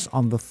tracks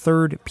on the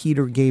third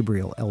Peter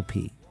Gabriel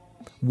LP.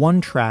 One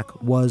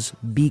track was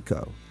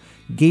Biko,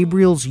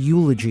 Gabriel's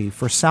eulogy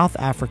for South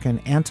African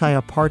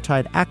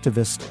anti-apartheid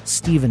activist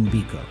Stephen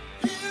Biko.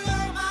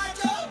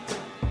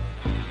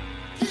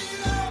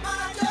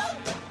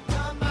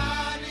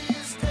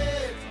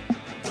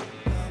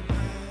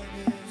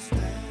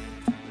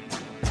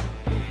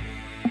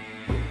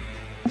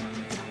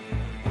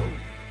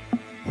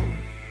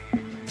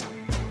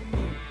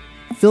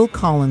 Phil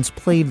Collins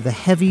played the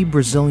heavy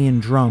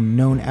Brazilian drum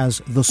known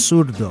as the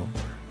surdo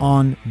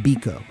on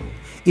Biko.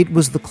 It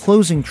was the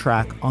closing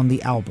track on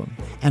the album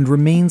and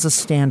remains a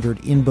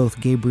standard in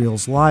both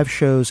Gabriel's live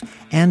shows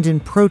and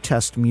in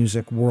protest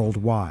music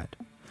worldwide.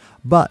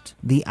 But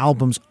the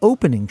album's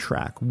opening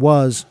track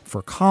was,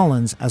 for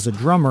Collins as a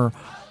drummer,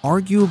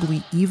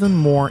 arguably even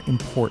more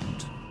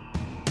important.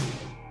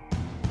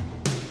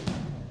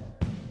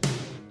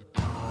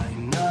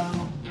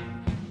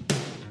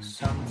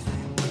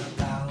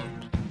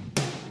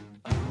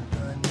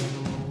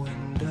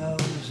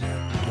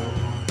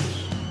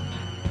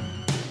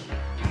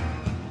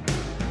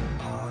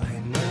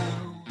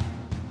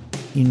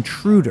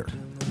 Intruder,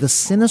 the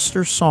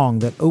sinister song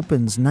that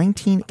opens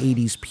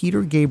 1980's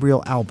Peter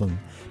Gabriel album,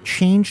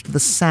 changed the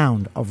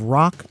sound of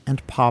rock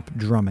and pop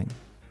drumming.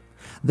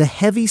 The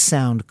heavy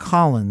sound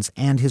Collins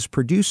and his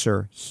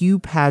producer, Hugh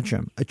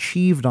Padgham,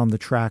 achieved on the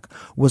track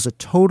was a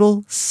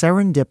total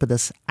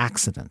serendipitous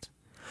accident.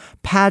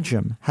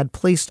 Padgham had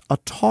placed a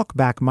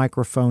talkback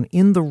microphone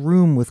in the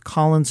room with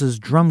Collins's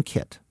drum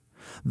kit.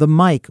 The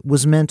mic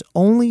was meant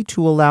only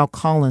to allow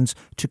Collins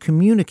to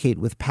communicate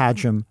with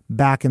Padgham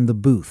back in the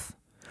booth.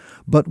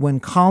 But when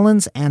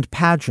Collins and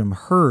Padgham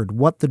heard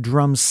what the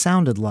drums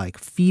sounded like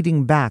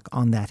feeding back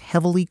on that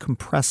heavily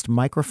compressed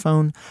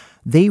microphone,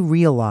 they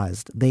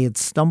realized they had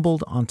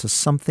stumbled onto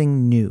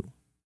something new.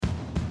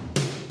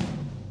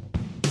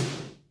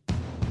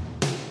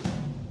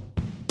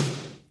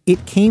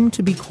 It came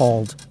to be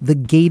called the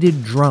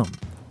gated drum,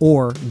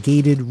 or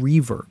gated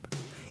reverb.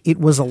 It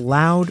was a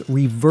loud,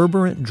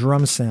 reverberant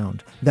drum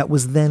sound that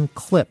was then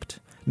clipped,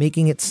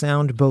 making it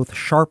sound both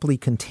sharply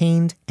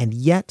contained and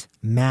yet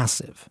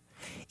massive.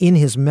 In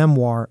his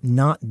memoir,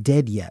 Not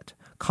Dead Yet,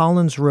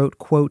 Collins wrote,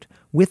 quote,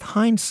 "With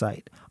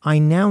hindsight, I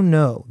now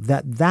know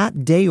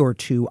that day or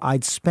two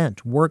I'd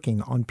spent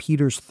working on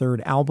Peter's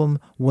third album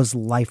was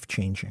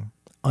life-changing,"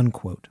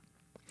 unquote.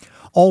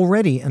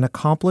 Already an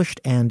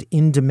accomplished and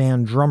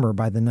in-demand drummer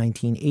by the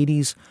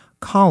 1980s,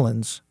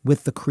 Collins,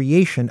 with the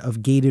creation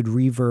of gated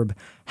reverb,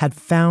 had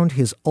found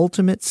his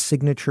ultimate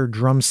signature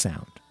drum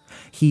sound.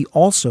 He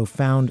also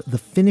found the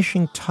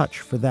finishing touch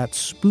for that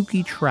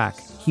spooky track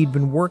he'd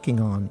been working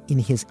on in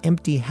his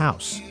empty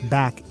house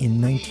back in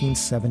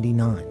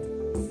 1979.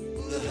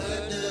 The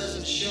hurt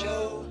doesn't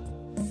show,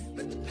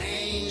 but the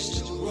pain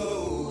still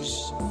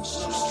grows.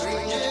 Some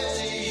stranger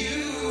to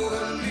you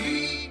and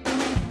me.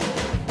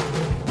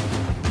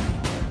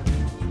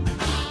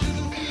 I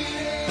can feel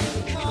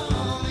it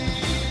coming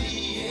in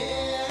the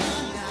air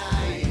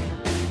tonight.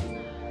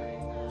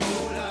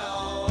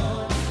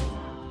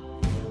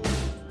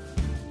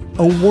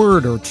 Oh Lord. A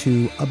word or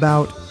two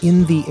about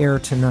In the Air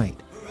Tonight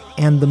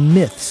and the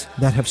myths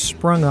that have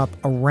sprung up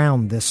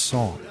around this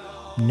song.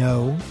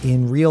 No,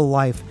 in real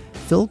life,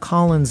 Phil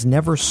Collins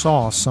never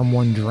saw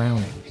someone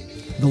drowning.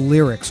 The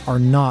lyrics are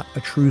not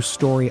a true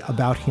story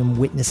about him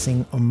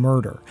witnessing a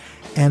murder.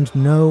 And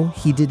no,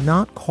 he did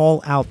not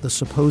call out the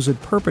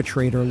supposed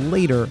perpetrator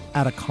later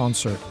at a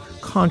concert,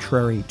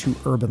 contrary to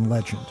urban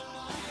legend.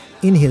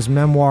 In his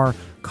memoir,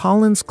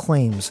 Collins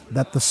claims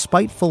that the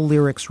spiteful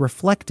lyrics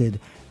reflected,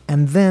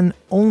 and then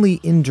only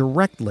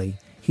indirectly,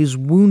 his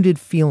wounded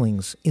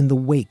feelings in the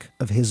wake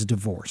of his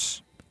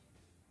divorce.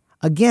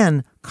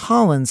 Again,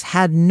 Collins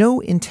had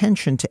no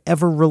intention to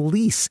ever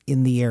release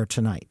In the Air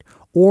Tonight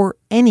or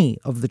any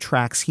of the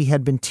tracks he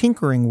had been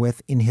tinkering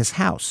with in his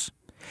house.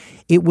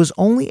 It was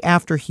only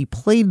after he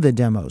played the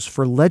demos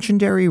for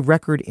legendary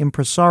record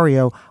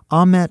impresario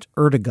Ahmet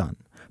Ertegun,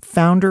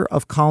 founder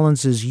of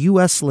Collins's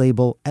U.S.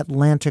 label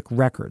Atlantic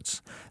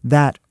Records,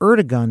 that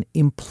Ertegun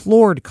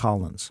implored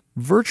Collins,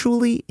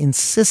 virtually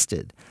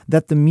insisted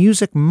that the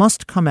music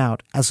must come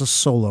out as a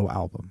solo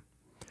album.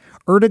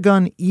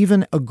 Ertegun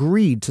even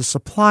agreed to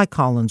supply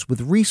Collins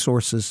with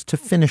resources to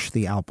finish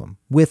the album,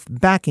 with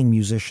backing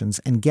musicians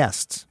and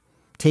guests.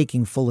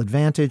 Taking full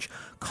advantage,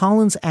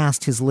 Collins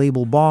asked his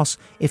label boss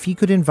if he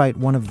could invite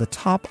one of the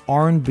top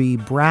R&B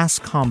brass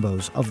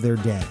combos of their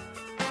day.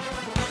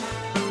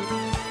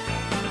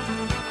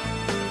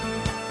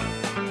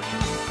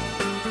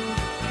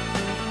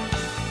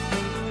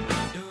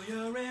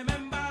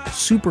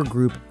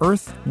 Supergroup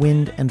Earth,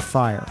 Wind and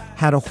Fire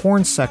had a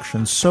horn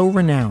section so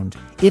renowned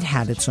it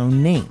had its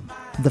own name,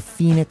 the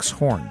Phoenix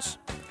Horns.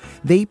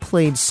 They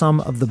played some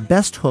of the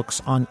best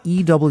hooks on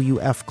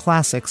EWF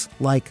classics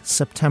like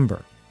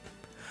September.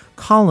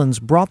 Collins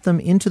brought them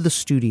into the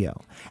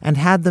studio and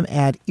had them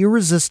add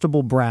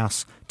irresistible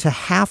brass to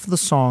half the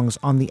songs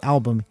on the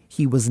album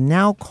he was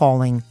now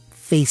calling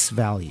Face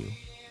Value.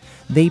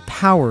 They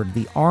powered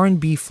the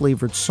R&B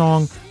flavored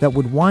song that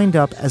would wind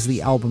up as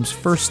the album's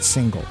first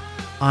single,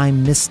 I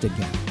Missed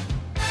Again.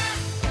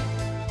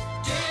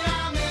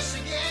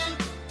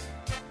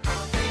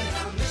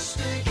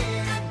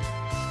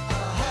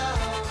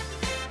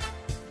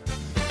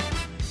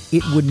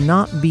 It would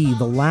not be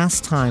the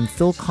last time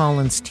Phil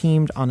Collins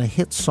teamed on a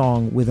hit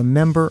song with a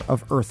member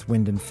of Earth,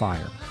 Wind and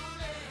Fire.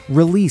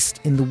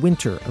 Released in the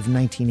winter of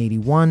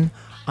 1981,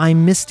 I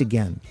Missed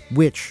Again,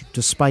 which,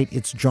 despite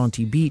its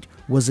jaunty beat,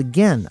 was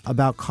again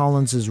about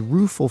Collins's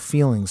rueful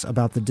feelings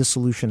about the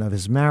dissolution of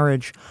his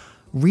marriage,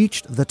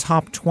 reached the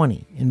top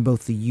 20 in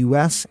both the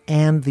US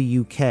and the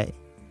UK.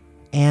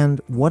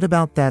 And what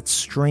about that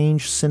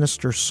strange,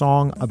 sinister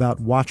song about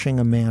watching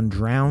a man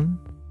drown?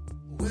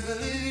 Well,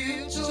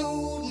 you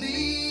told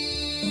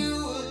me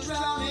you were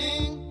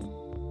drowning,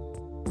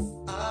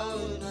 I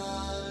would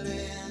not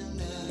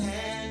lend a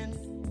hand.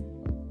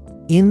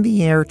 In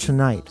the Air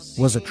Tonight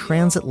was a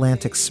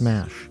transatlantic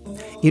smash.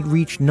 It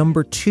reached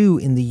number 2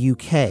 in the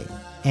UK,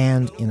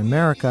 and in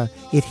America,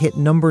 it hit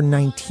number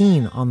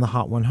 19 on the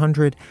Hot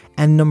 100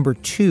 and number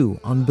 2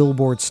 on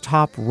Billboard's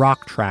top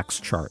rock tracks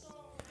chart.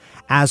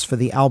 As for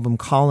the album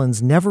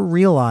Collins never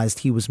realized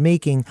he was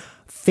making,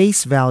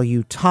 Face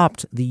Value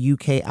topped the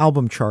UK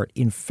album chart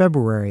in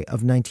February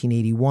of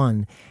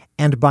 1981,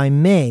 and by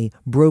May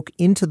broke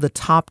into the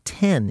top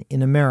 10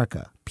 in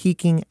America,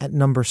 peaking at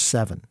number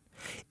 7.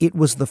 It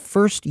was the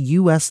first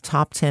US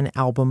top 10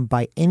 album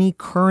by any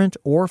current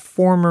or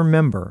former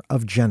member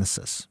of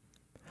Genesis.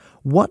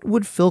 What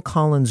would Phil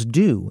Collins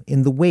do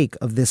in the wake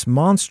of this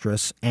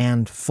monstrous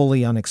and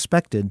fully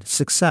unexpected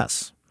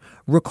success?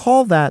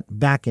 Recall that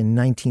back in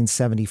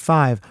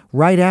 1975,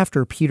 right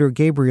after Peter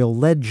Gabriel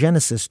led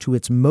Genesis to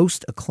its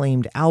most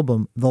acclaimed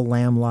album, The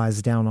Lamb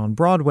Lies Down on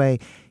Broadway,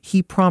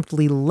 he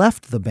promptly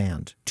left the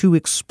band to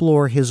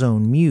explore his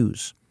own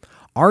muse.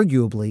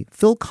 Arguably,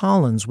 Phil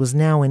Collins was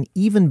now an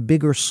even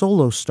bigger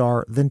solo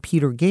star than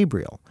Peter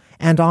Gabriel,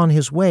 and on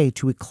his way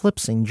to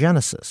eclipsing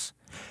Genesis.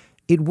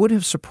 It would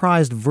have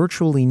surprised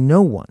virtually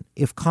no one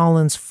if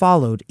Collins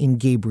followed in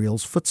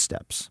Gabriel's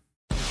footsteps.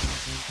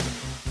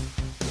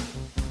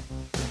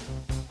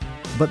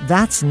 But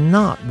that's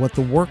not what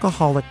the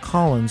workaholic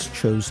Collins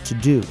chose to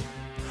do.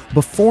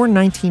 Before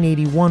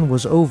 1981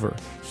 was over,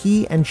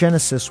 he and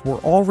Genesis were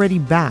already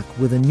back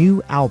with a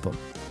new album,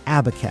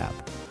 Abacab.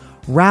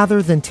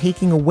 Rather than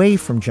taking away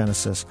from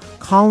Genesis,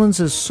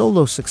 Collins's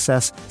solo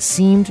success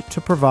seemed to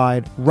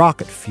provide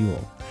rocket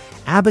fuel.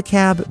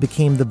 Abacab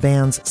became the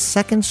band's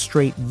second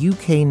straight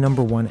UK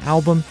 #1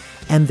 album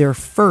and their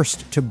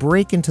first to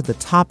break into the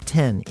top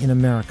 10 in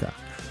America,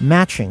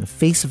 matching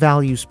Face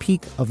Value's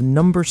peak of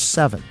number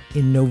 7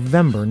 in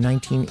November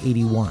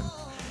 1981.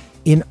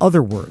 In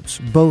other words,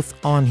 both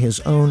on his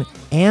own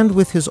and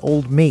with his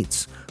old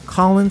mates,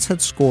 Collins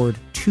had scored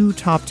 2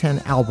 top 10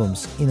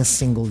 albums in a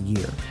single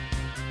year.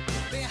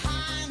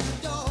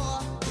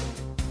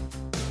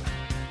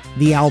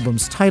 The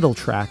album's title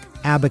track,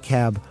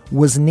 Abacab,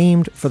 was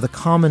named for the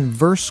common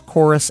verse,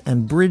 chorus,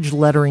 and bridge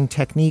lettering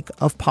technique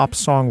of pop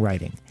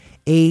songwriting,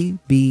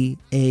 A-B-A-C-A-B.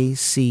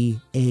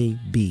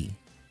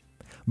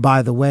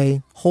 By the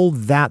way,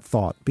 hold that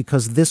thought,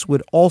 because this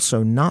would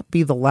also not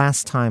be the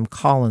last time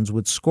Collins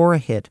would score a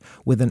hit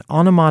with an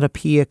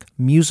onomatopoeic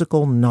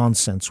musical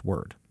nonsense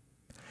word.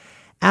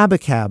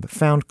 Abacab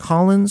found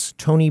Collins,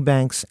 Tony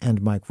Banks,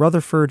 and Mike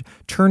Rutherford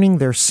turning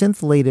their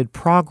synth-laden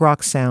prog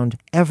rock sound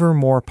ever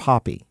more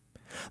poppy.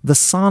 The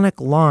sonic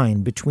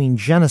line between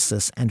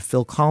Genesis and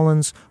Phil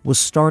Collins was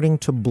starting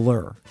to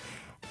blur,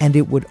 and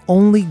it would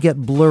only get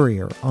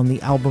blurrier on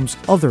the album's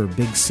other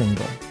big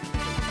single.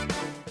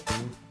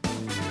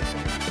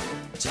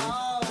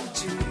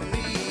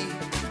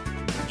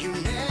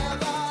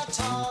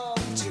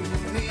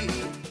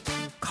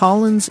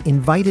 Collins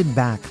invited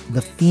back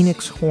the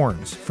Phoenix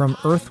Horns from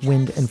Earth,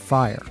 Wind and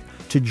Fire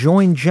to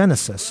join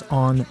Genesis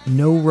on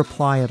No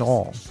Reply at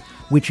All,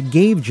 which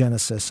gave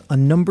Genesis a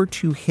number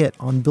 2 hit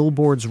on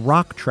Billboard's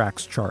Rock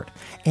Tracks chart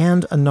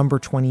and a number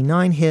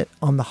 29 hit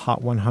on the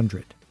Hot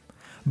 100.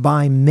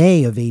 By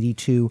May of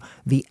 '82,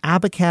 the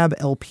Abacab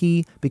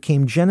LP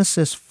became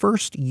Genesis'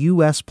 first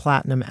U.S.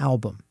 platinum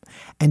album,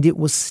 and it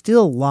was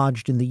still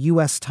lodged in the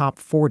U.S. Top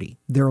 40,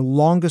 their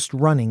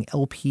longest-running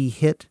LP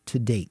hit to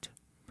date.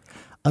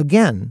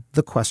 Again,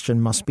 the question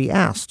must be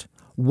asked,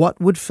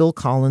 what would Phil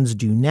Collins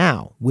do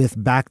now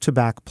with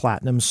back-to-back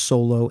platinum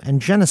solo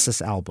and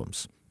Genesis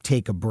albums?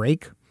 Take a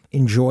break?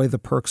 Enjoy the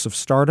perks of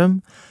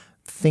stardom?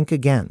 Think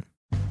again.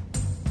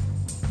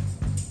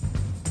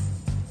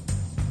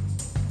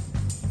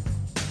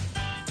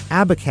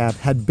 Abacab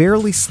had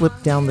barely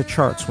slipped down the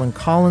charts when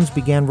Collins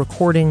began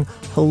recording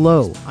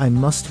Hello, I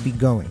Must Be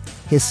Going,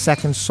 his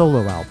second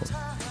solo album.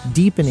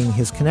 Deepening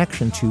his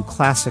connection to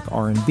classic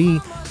R&B,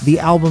 the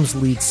album's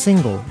lead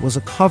single was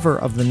a cover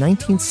of the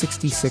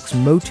 1966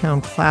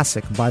 Motown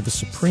classic by the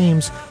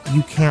Supremes,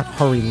 You Can't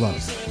Hurry Love.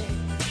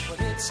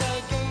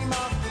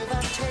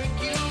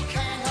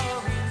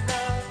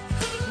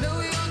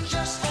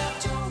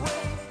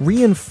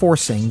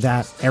 Reinforcing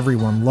that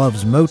everyone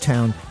loves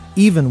Motown,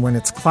 even when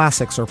its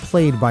classics are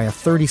played by a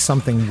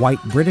 30-something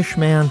white British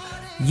man,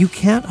 You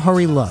Can't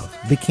Hurry Love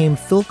became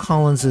Phil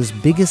Collins's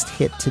biggest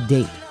hit to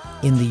date.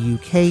 In the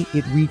UK,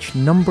 it reached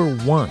number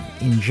 1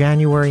 in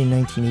January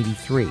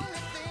 1983.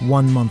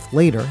 1 month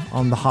later,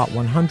 on the Hot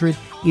 100,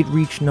 it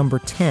reached number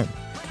 10,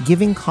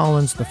 giving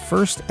Collins the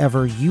first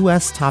ever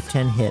US Top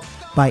 10 hit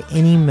by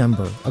any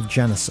member of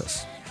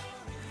Genesis.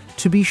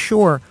 To be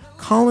sure,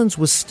 Collins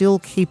was still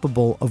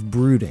capable of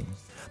brooding.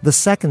 The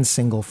second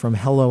single from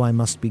Hello, I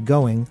Must Be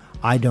Going,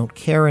 I Don't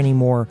Care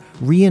Anymore,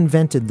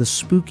 reinvented the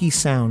spooky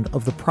sound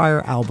of the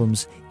prior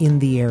albums In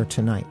the Air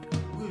Tonight.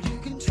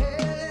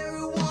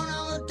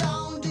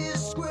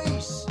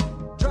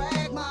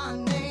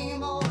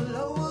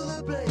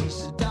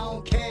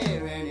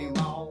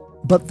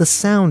 But the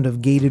sound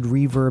of gated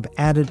reverb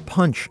added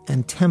punch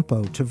and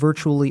tempo to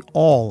virtually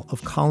all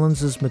of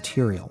Collins's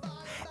material,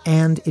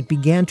 and it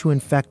began to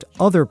infect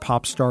other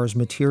pop stars'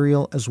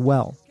 material as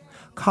well.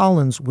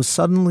 Collins was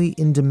suddenly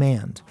in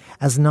demand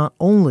as not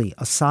only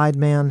a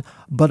sideman,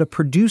 but a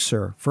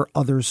producer for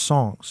others'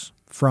 songs,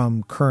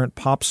 from current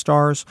pop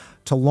stars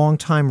to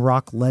longtime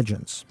rock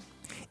legends.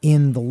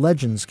 In the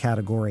legends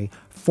category,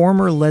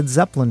 former Led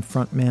Zeppelin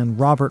frontman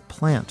Robert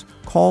Plant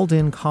called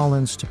in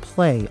Collins to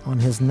play on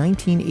his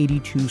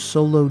 1982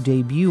 solo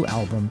debut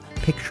album,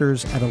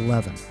 Pictures at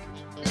 11.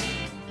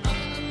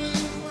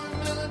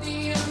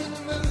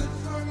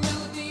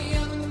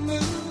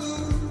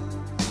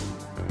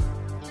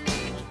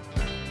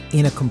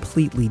 In a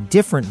completely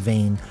different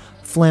vein,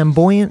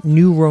 flamboyant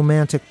new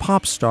romantic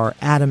pop star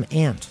Adam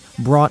Ant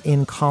brought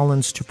in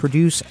Collins to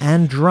produce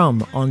and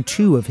drum on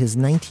 2 of his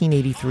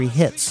 1983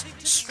 hits,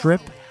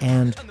 Strip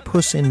and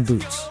Puss in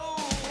Boots.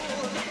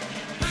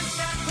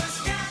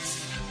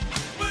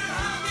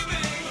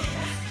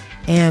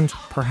 And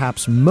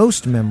perhaps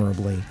most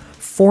memorably,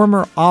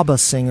 former ABBA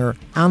singer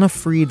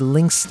Anna-Fried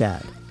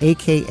Lyngstad,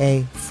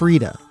 aka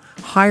Frida,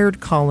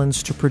 hired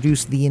Collins to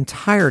produce the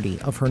entirety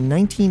of her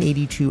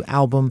 1982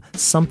 album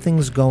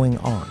Something's Going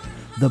On,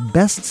 the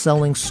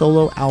best-selling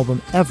solo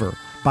album ever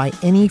by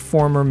any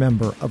former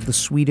member of the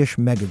Swedish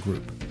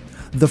megagroup.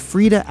 The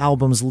Frida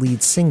album's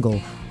lead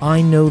single,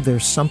 I Know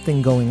There's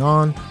Something Going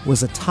On,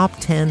 was a top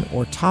 10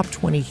 or top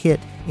 20 hit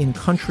in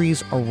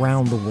countries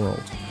around the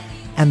world.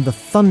 And the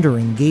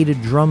thundering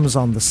gated drums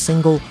on the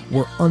single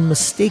were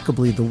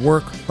unmistakably the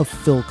work of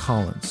Phil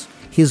Collins,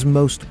 his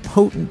most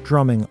potent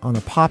drumming on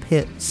a pop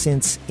hit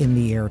since In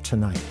the Air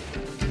Tonight.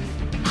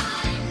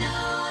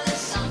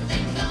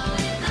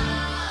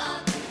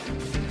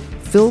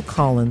 Phil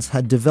Collins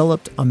had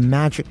developed a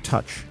magic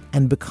touch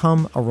and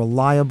become a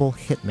reliable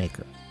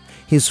hitmaker.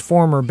 His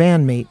former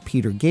bandmate,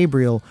 Peter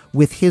Gabriel,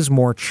 with his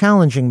more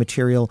challenging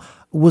material,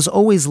 was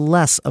always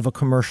less of a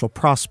commercial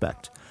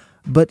prospect.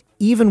 But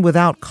even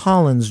without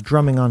Collins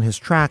drumming on his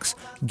tracks,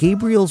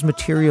 Gabriel's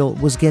material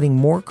was getting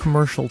more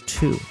commercial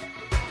too.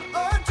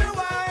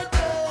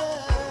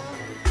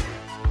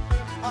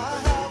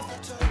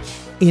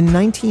 In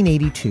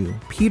 1982,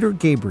 Peter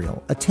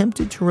Gabriel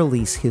attempted to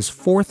release his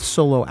 4th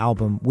solo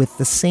album with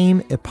the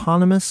same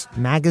eponymous,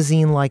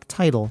 magazine-like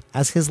title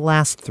as his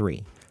last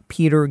 3,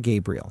 Peter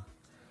Gabriel.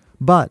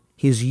 But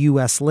his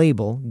U.S.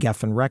 label,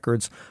 Geffen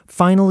Records,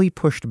 finally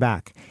pushed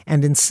back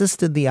and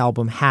insisted the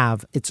album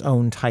have its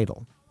own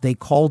title. They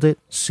called it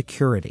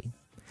Security.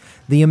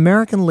 The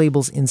American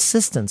label's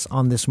insistence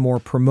on this more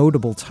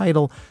promotable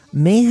title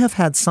may have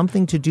had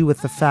something to do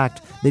with the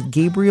fact that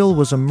Gabriel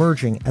was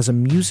emerging as a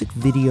music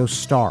video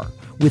star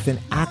with an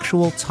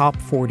actual top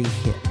 40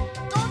 hit.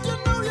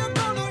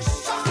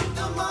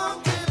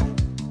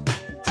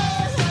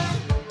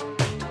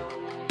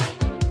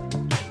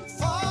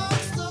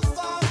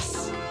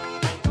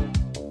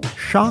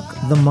 Shock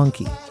the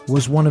Monkey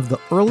was one of the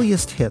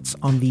earliest hits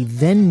on the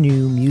then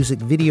new music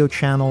video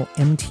channel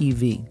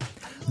MTV.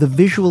 The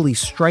visually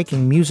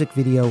striking music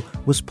video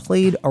was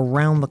played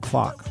around the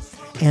clock,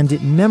 and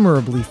it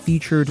memorably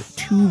featured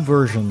two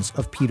versions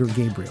of Peter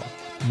Gabriel.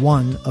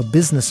 One, a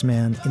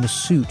businessman in a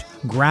suit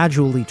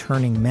gradually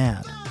turning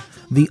mad.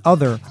 The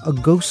other, a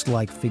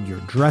ghost-like figure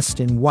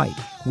dressed in white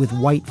with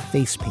white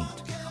face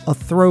paint, a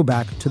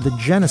throwback to the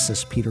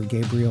Genesis Peter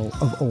Gabriel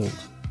of old.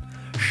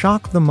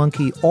 Shock the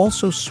Monkey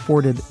also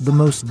sported the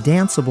most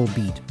danceable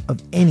beat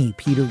of any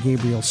Peter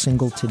Gabriel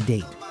single to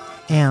date,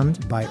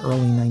 and by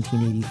early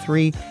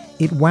 1983,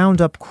 it wound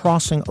up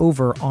crossing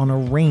over on a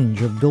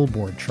range of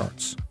Billboard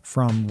charts,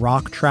 from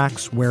rock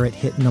tracks where it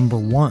hit number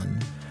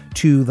 1,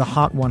 to the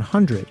Hot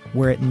 100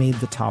 where it made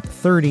the top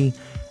 30,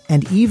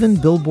 and even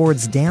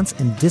Billboard's Dance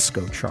and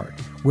Disco chart,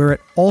 where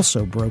it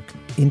also broke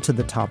into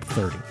the top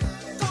 30.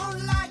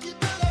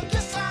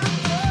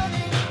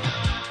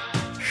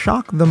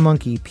 Shock the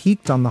Monkey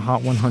peaked on the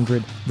Hot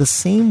 100 the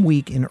same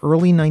week in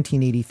early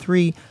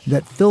 1983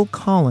 that Phil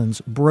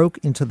Collins broke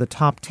into the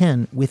top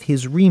 10 with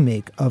his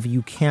remake of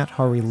You Can't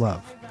Hurry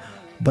Love.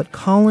 But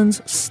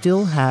Collins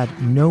still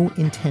had no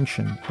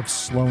intention of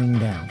slowing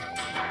down.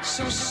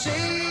 So say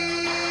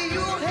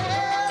you'll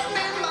help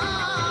me,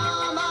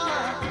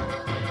 mama,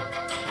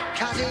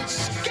 'cause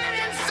it's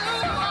getting so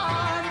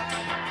hard.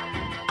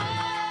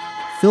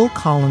 Phil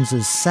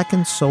Collins'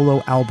 second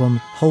solo album,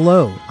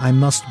 Hello, I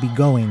Must Be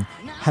Going,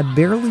 had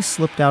barely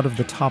slipped out of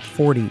the top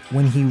 40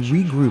 when he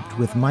regrouped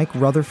with Mike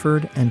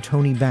Rutherford and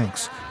Tony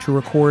Banks to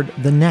record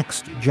the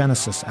next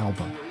Genesis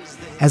album.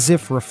 As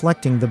if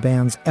reflecting the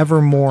band's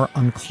ever more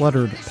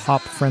uncluttered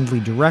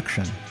pop-friendly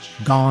direction,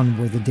 gone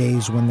were the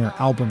days when their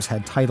albums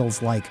had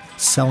titles like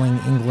Selling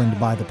England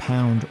by the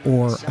Pound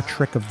or A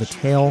Trick of the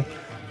Tail,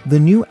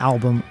 the new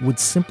album would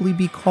simply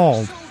be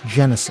called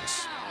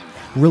Genesis.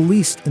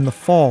 Released in the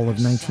fall of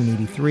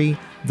 1983,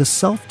 the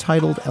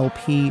self-titled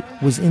LP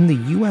was in the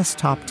U.S.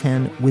 top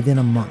 10 within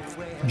a month,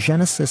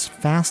 Genesis'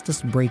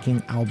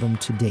 fastest-breaking album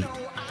to date.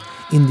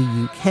 In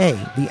the UK,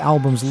 the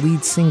album's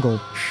lead single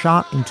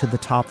shot into the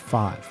top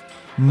 5.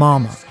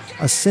 Mama,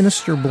 a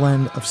sinister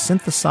blend of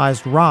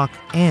synthesized rock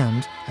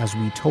and, as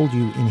we told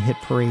you in Hit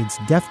Parade's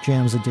Def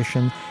Jams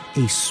edition,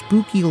 a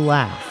spooky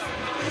laugh.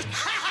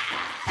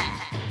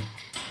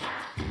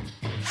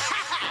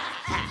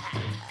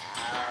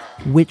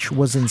 Which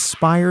was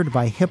inspired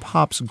by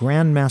hip-hop's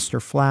Grandmaster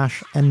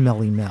Flash and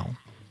Melly Mel.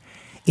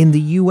 In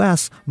the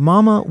US,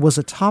 Mama was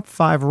a top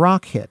 5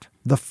 rock hit,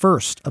 the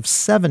first of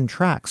 7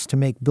 tracks to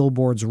make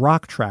Billboard's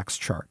Rock Tracks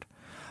chart.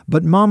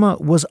 But Mama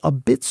was a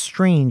bit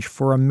strange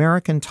for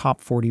American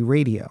top 40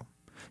 radio.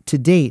 To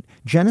date,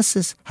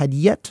 Genesis had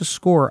yet to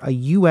score a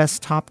US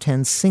top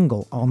 10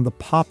 single on the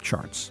pop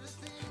charts.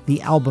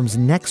 The album's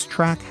next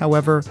track,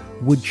 however,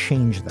 would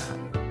change that.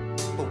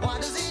 But why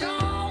does it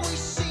always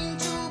seem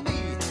to be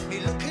me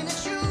looking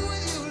at you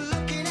with you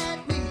looking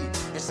at me?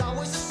 It's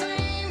always the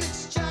same,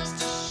 it's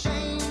just a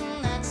shame,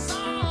 that's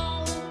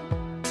all.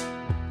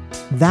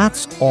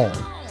 That's All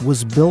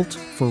was built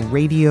for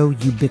radio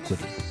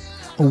ubiquity.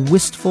 A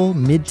wistful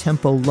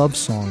mid-tempo love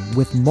song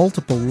with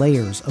multiple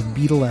layers of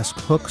Beatlesque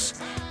hooks,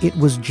 it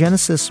was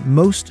Genesis'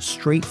 most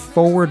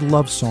straightforward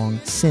love song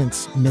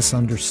since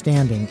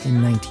Misunderstanding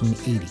in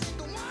 1980.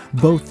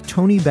 Both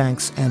Tony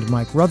Banks and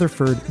Mike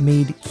Rutherford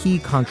made key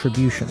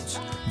contributions,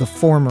 the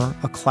former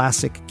a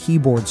classic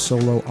keyboard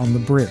solo on the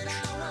bridge,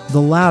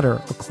 the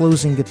latter a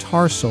closing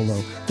guitar solo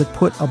that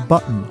put a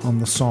button on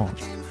the song.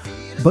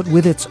 But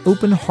with its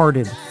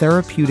open-hearted,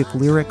 therapeutic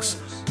lyrics,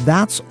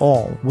 That's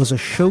All was a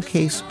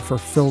showcase for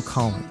Phil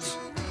Collins.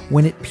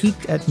 When it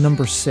peaked at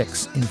number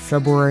 6 in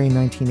February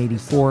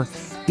 1984,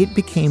 it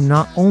became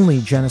not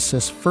only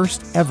Genesis'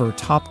 first ever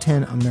top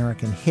 10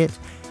 American hit,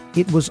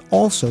 it was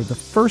also the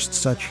first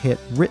such hit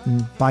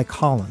written by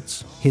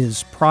Collins,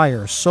 his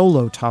prior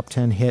solo top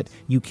 10 hit,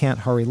 You Can't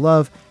Hurry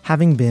Love,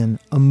 having been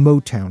a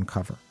Motown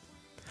cover.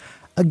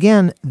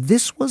 Again,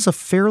 this was a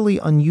fairly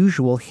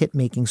unusual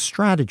hit-making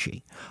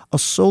strategy, a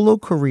solo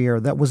career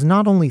that was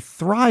not only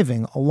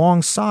thriving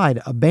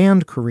alongside a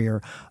band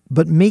career,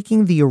 but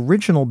making the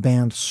original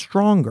band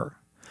stronger.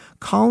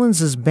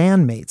 Collins'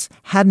 bandmates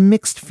had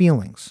mixed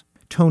feelings.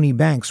 Tony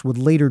Banks would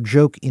later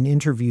joke in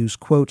interviews,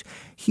 quote,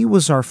 "He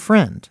was our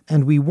friend,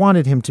 and we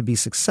wanted him to be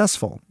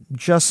successful,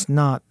 just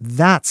not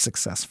that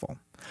successful."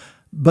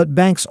 But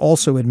Banks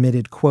also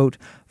admitted, quote,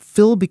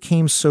 "Phil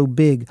became so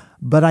big,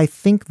 but I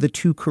think the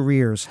two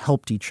careers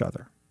helped each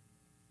other."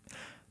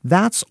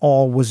 That's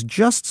All was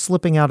just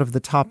slipping out of the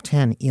top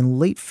 10 in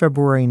late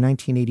February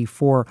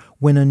 1984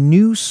 when a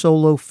new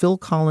solo Phil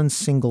Collins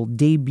single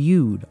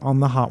debuted on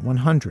the Hot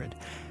 100.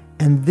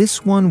 And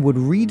this one would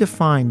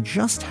redefine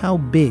just how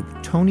big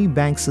Tony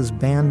Banks'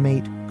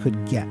 bandmate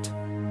could get.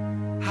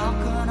 How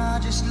can I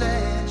just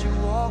let you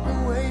walk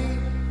away?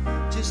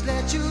 Just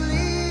let you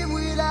leave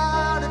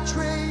without a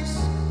trace.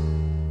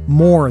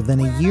 More than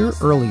a year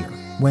earlier,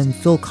 when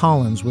Phil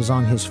Collins was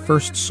on his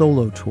first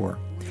solo tour,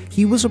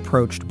 he was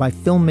approached by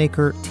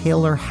filmmaker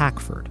Taylor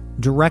Hackford,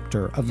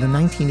 director of the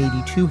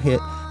 1982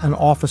 hit An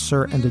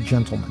Officer and a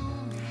Gentleman.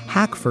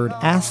 Hackford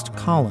asked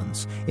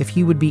Collins if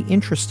he would be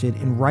interested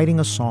in writing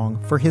a song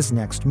for his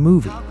next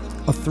movie,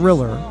 a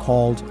thriller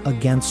called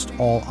Against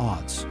All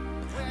Odds.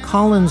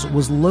 Collins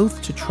was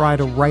loath to try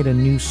to write a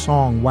new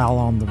song while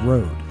on the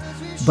road,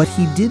 but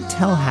he did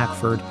tell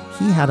Hackford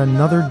he had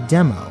another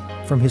demo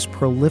from his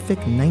prolific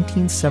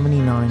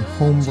 1979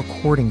 home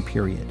recording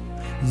period,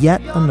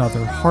 yet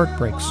another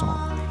heartbreak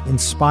song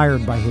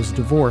inspired by his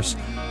divorce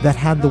that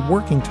had the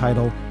working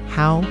title,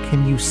 How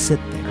Can You Sit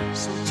There?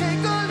 So take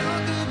a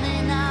look at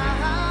me now.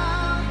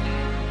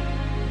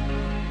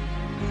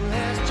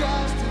 There's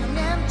just an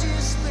empty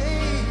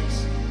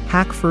space.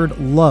 Hackford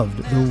loved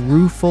the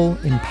rueful,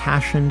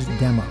 impassioned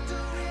demo,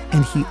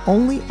 and he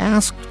only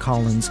asked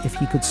Collins if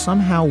he could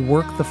somehow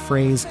work the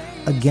phrase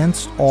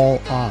 "against all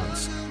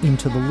odds"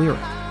 into the lyric.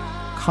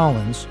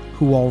 Collins,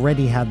 who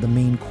already had the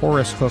main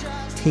chorus hook,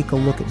 "Take a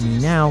Look at Me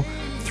Now,"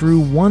 threw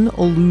one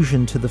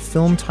allusion to the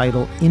film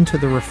title into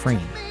the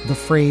refrain. The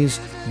phrase,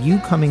 "You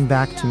coming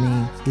back to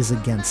me is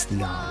against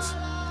the odds."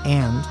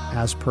 And,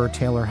 as per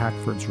Taylor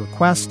Hackford's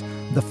request,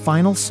 the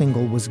final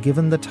single was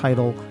given the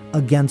title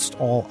 "Against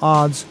All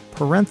Odds,"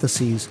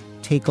 parentheses,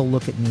 "Take a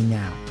Look at Me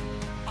Now."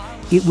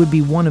 It would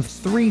be one of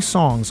 3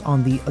 songs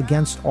on the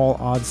Against All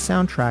Odds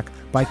soundtrack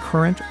by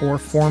current or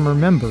former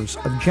members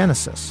of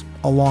Genesis,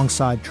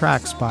 alongside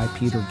tracks by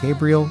Peter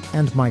Gabriel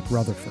and Mike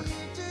Rutherford.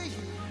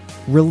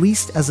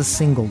 Released as a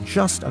single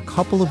just a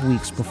couple of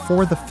weeks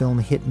before the film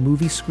hit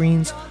movie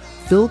screens,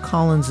 Phil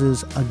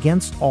Collins's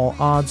Against All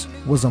Odds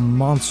was a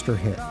monster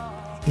hit.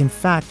 In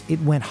fact,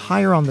 it went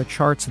higher on the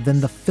charts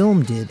than the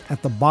film did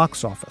at the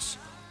box office,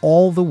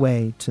 all the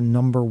way to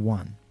number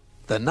 1.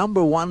 The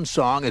number 1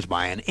 song is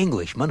by an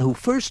Englishman who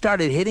first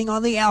started hitting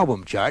on the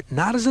album chart,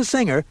 not as a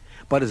singer,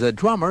 but as a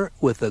drummer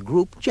with the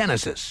group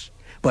Genesis.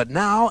 But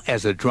now,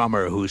 as a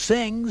drummer who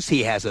sings,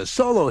 he has a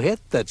solo hit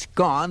that's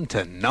gone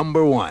to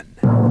number 1.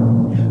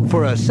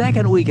 For a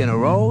second week in a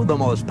row, the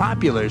most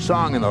popular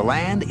song in the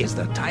land is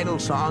the title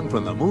song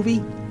from the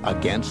movie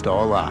Against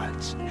All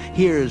Odds.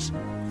 Here's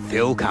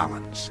Phil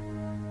Collins.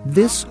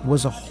 This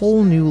was a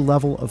whole new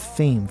level of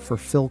fame for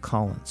Phil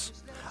Collins.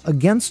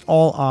 Against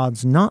All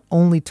Odds not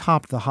only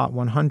topped the Hot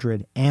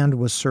 100 and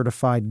was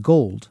certified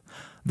gold,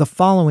 the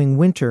following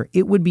winter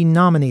it would be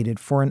nominated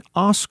for an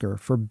Oscar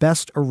for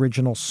Best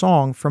Original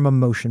Song from a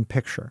Motion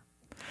Picture.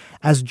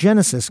 As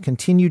Genesis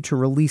continued to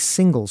release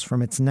singles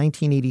from its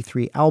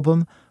 1983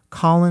 album,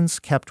 Collins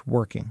kept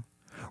working.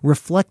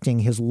 Reflecting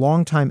his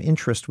longtime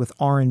interest with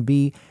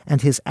R&B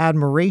and his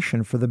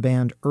admiration for the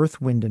band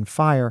Earth, Wind &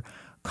 Fire,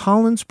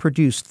 Collins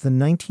produced the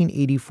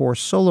 1984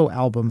 solo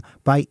album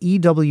by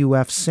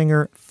EWF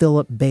singer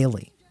Philip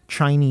Bailey,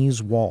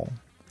 Chinese Wall.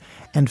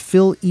 And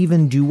Phil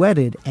even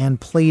duetted and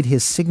played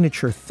his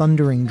signature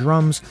thundering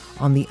drums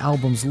on the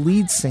album's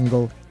lead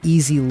single,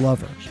 Easy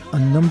Lover, a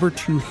number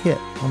 2 hit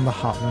on the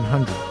Hot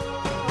 100.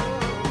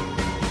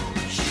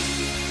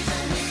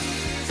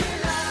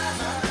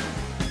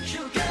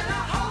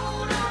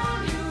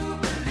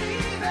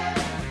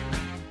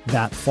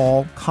 That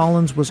fall,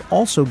 Collins was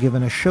also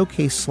given a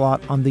showcase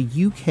slot on the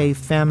UK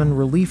famine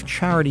relief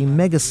charity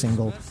mega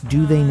single,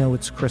 Do They Know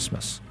It's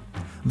Christmas?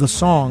 The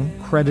song,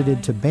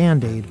 credited to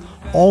Band Aid,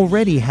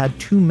 already had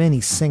too many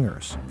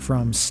singers,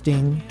 from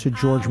Sting to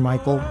George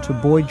Michael to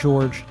Boy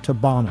George to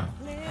Bono.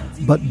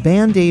 But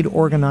Band Aid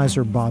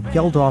organizer Bob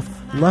Geldof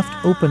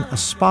left open a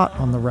spot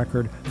on the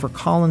record for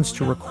Collins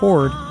to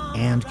record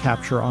and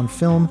capture on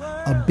film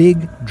a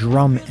big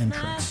drum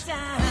entrance.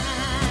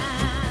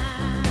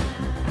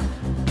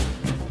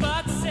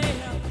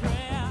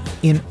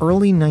 In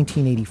early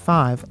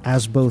 1985,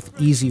 as both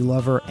Easy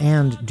Lover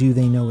and Do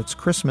They Know It's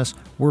Christmas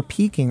were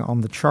peaking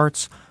on the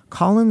charts,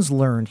 Collins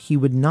learned he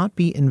would not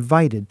be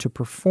invited to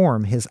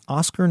perform his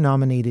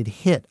Oscar-nominated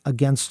hit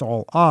Against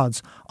All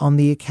Odds on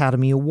the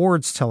Academy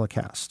Awards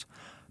telecast.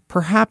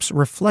 Perhaps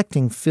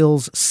reflecting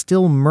Phil's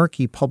still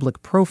murky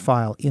public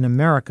profile in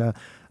America,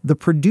 the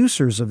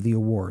producers of the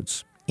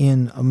awards,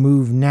 in a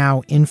move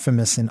now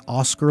infamous in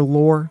Oscar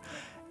lore,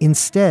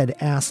 instead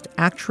asked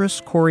actress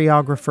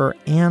choreographer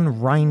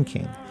Anne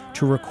Reinking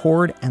to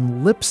record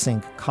and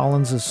lip-sync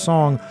Collins'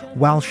 song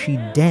while she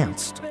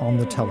danced on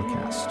the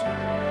telecast.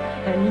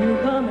 And you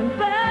coming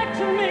back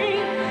to me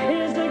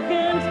is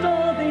against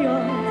all the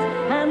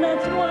odds, and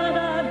that's what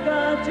I've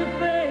got to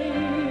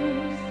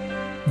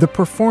face. The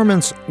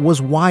performance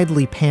was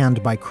widely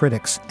panned by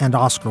critics and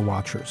Oscar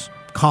watchers.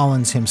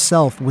 Collins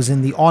himself was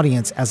in the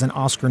audience as an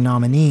Oscar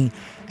nominee,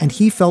 and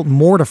he felt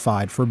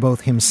mortified for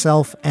both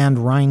himself and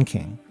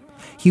Reinking.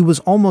 He was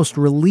almost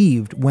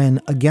relieved when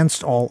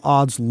Against All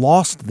Odds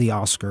lost the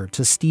Oscar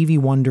to Stevie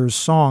Wonder's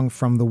song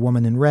from The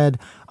Woman in Red,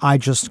 I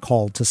Just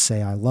Called to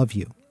Say I Love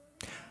You.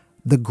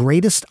 The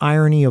greatest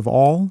irony of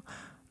all,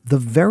 the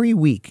very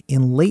week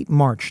in late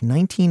March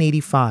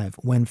 1985,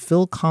 when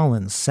Phil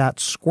Collins sat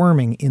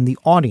squirming in the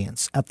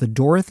audience at the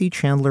Dorothy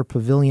Chandler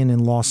Pavilion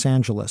in Los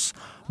Angeles,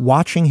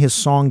 watching his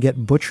song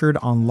get butchered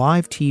on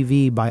live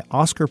TV by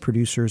Oscar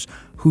producers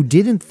who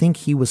didn't think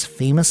he was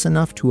famous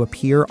enough to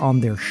appear on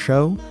their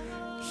show,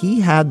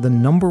 he had the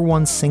number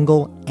 1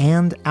 single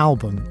and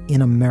album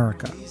in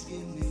America.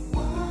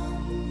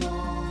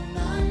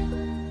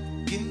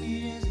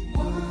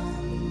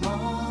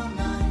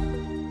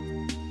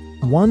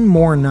 One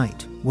More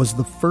Night was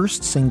the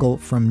first single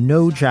from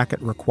No Jacket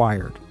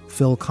Required,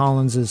 Phil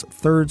Collins'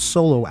 third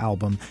solo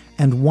album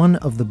and one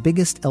of the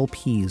biggest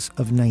LPs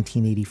of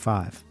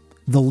 1985.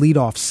 The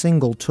lead-off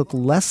single took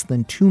less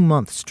than 2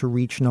 months to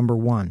reach number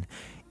one.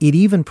 It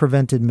even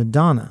prevented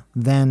Madonna,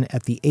 then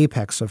at the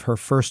apex of her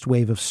first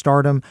wave of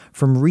stardom,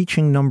 from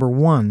reaching number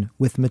one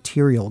with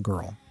Material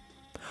Girl.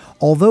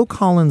 Although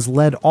Collins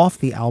led off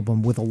the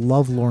album with a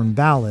lovelorn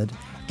ballad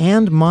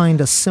and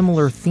mined a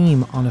similar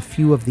theme on a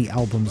few of the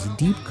album's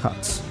deep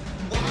cuts,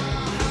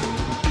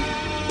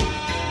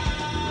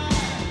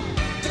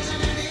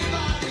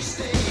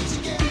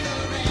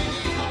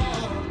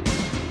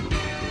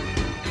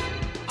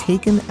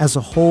 taken as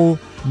a whole,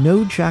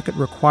 No Jacket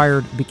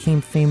Required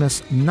became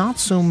famous not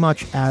so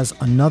much as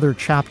another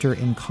chapter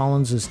in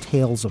Collins'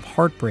 tales of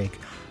heartbreak,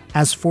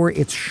 as for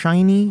its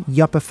shiny,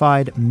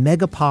 yuppified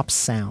megapop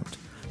sound,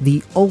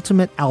 the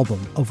ultimate album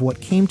of what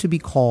came to be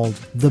called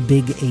the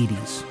Big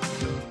 80s.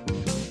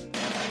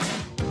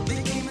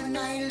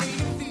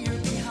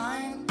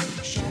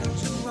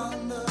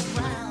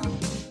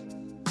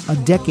 A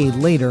decade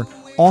later,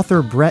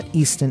 author Bret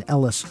Easton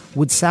Ellis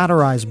would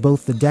satirize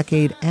both the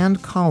decade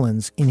and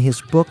Collins in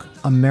his book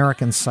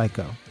American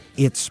Psycho.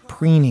 Its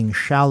preening,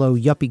 shallow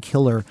yuppie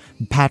killer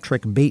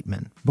Patrick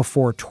Bateman,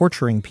 before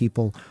torturing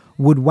people,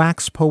 would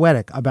wax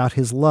poetic about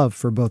his love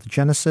for both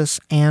Genesis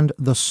and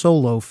the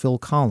solo Phil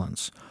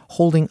Collins,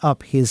 holding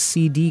up his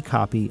CD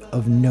copy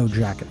of No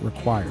Jacket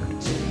Required.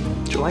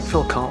 Do you like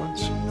Phil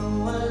Collins?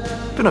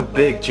 I've been a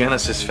big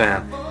Genesis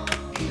fan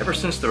ever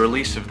since the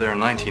release of their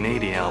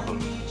 1980 album,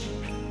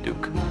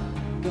 Duke.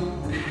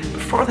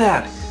 Before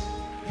that,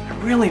 I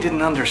really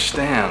didn't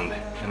understand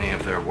any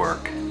of their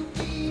work.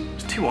 It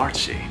was too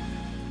artsy,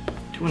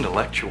 too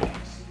intellectual.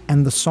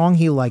 And the song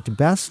he liked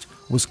best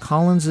was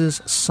Collins'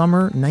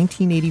 summer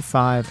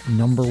 1985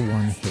 number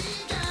one hit.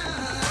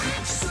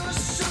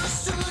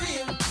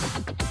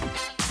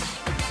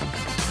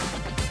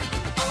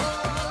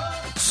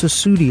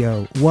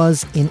 Sussudio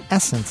was, in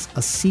essence,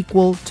 a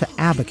sequel to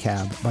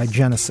Abacab by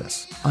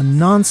Genesis, a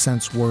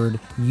nonsense word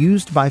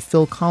used by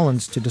Phil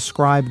Collins to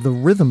describe the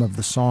rhythm of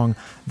the song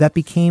that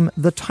became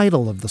the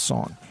title of the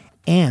song,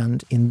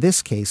 and, in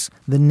this case,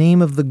 the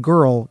name of the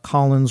girl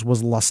Collins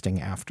was lusting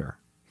after.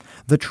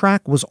 The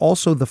track was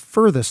also the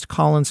furthest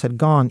Collins had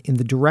gone in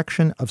the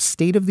direction of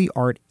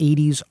state-of-the-art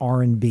 80s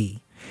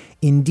R&B.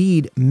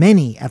 Indeed,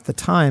 many at the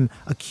time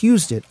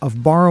accused it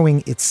of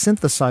borrowing its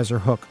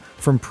synthesizer hook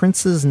from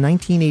Prince's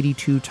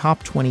 1982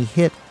 top 20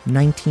 hit,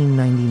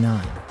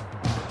 1999.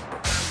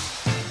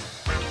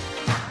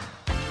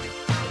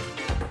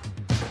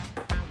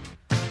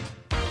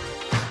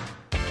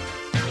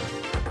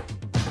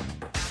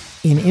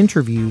 In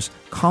interviews,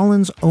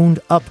 Collins owned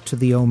up to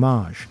the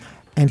homage,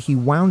 and he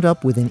wound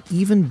up with an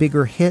even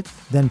bigger hit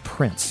than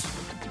Prince.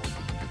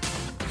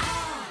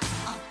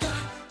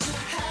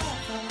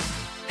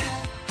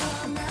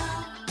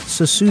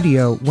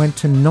 Sussudio went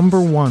to number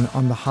one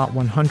on the Hot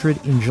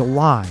 100 in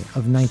July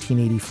of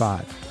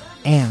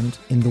 1985, and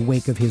in the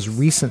wake of his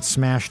recent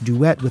smash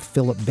duet with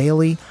Philip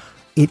Bailey,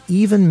 it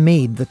even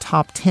made the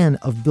top 10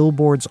 of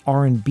Billboard's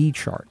R&B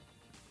chart.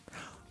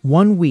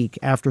 1 week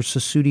after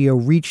Sussudio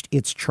reached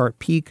its chart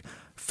peak,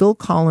 Phil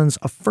Collins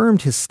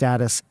affirmed his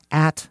status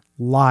at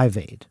Live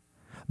Aid,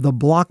 the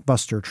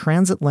blockbuster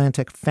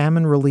transatlantic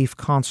famine relief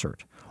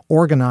concert,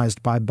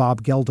 organized by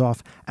Bob Geldof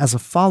as a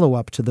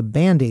follow-up to the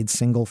Band-Aid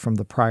single from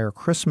the prior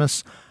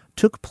Christmas,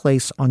 took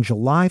place on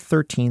July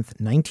 13th,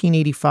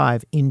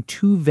 1985 in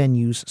two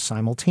venues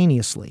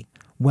simultaneously,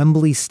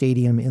 Wembley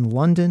Stadium in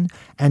London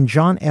and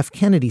John F.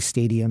 Kennedy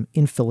Stadium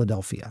in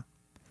Philadelphia.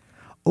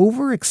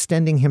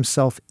 Overextending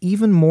himself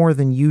even more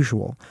than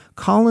usual,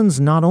 Collins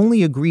not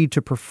only agreed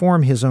to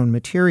perform his own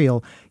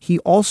material, he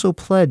also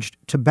pledged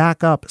to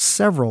back up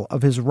several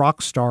of his rock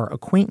star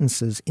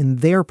acquaintances in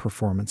their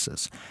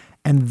performances,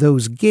 and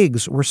those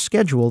gigs were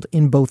scheduled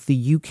in both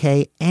the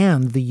UK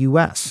and the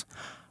US.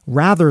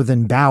 Rather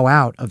than bow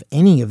out of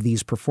any of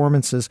these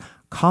performances,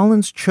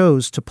 Collins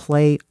chose to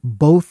play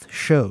both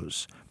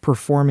shows,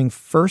 performing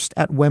first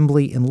at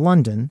Wembley in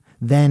London,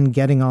 then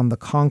getting on the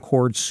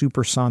Concorde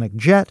supersonic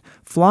jet,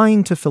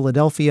 flying to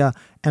Philadelphia,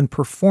 and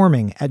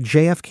performing at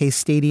JFK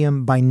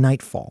Stadium by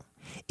nightfall.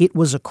 It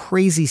was a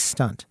crazy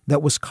stunt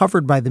that was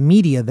covered by the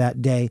media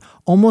that day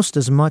almost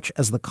as much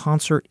as the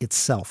concert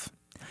itself.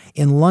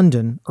 In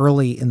London,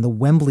 early in the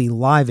Wembley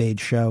Live Aid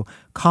show,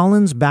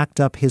 Collins backed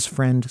up his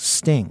friend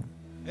Sting.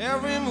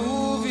 Every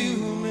move you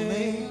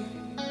make,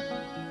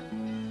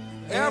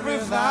 every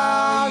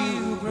vow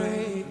you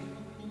break,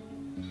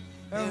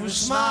 every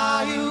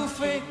smile you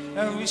fake,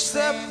 every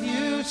step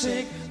you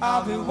take,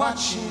 I'll be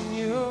watching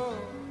you.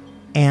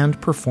 And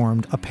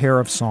performed a pair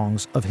of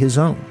songs of his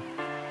own.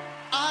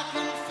 I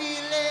can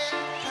feel it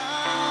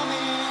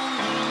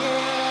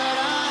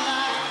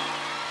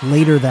coming,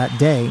 Later that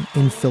day,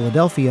 in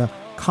Philadelphia,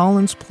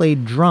 Collins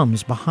played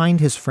drums behind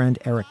his friend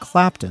Eric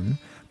Clapton,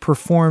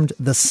 performed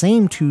the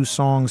same two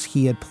songs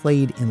he had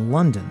played in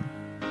London,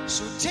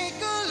 so take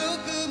a look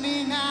at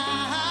me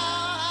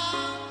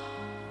now.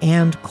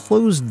 and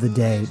closed the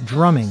day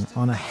drumming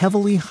on a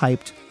heavily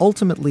hyped,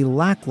 ultimately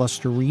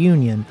lackluster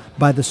reunion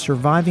by the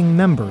surviving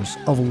members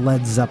of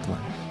Led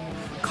Zeppelin.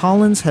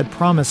 Collins had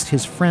promised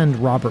his friend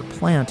Robert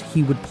Plant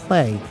he would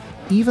play,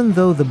 even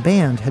though the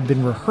band had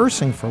been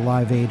rehearsing for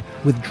Live Aid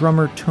with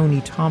drummer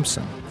Tony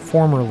Thompson,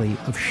 formerly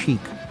of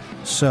Chic.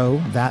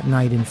 So, that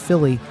night in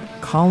Philly,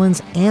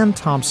 Collins and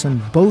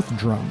Thompson both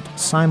drummed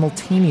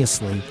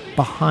simultaneously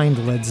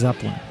behind Led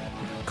Zeppelin.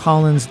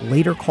 Collins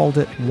later called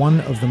it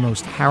one of the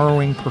most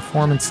harrowing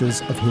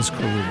performances of his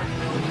career.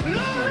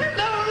 Lonely,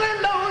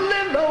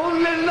 lonely,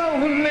 lonely,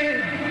 lonely,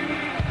 lonely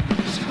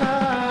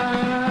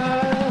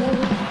child.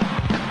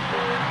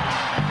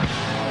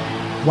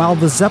 While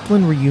the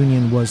Zeppelin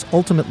reunion was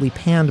ultimately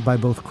panned by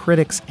both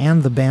critics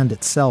and the band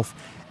itself,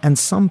 and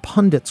some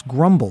pundits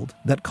grumbled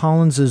that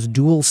Collins's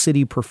dual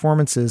city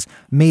performances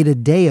made a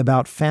day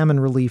about famine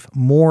relief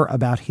more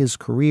about his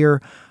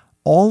career,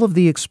 all of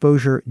the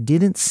exposure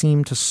didn't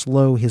seem to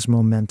slow his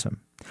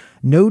momentum.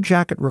 No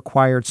Jacket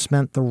Required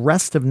spent the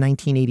rest of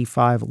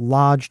 1985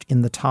 lodged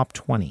in the top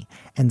 20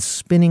 and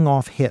spinning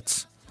off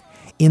hits.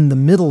 In the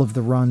middle of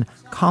the run,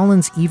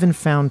 Collins even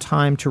found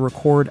time to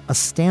record a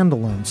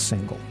standalone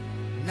single.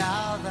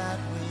 Now that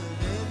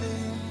we're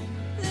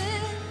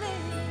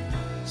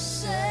living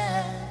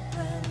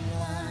separate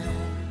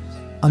lives.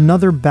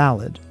 Another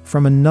ballad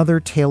from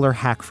another Taylor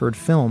Hackford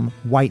film,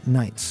 White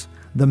Nights,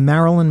 the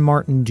Marilyn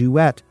Martin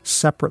duet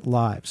Separate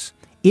Lives.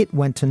 It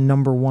went to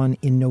number 1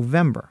 in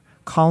November,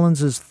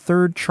 Collins's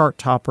third chart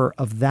topper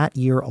of that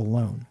year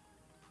alone.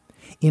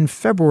 In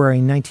February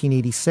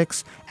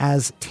 1986,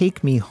 as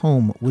Take Me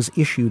Home was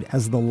issued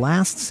as the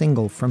last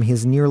single from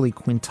his nearly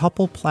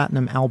quintuple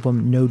platinum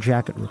album No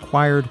Jacket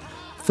Required,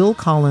 Phil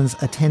Collins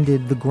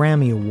attended the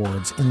Grammy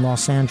Awards in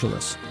Los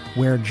Angeles,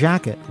 where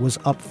Jacket was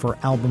up for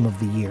Album of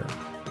the Year.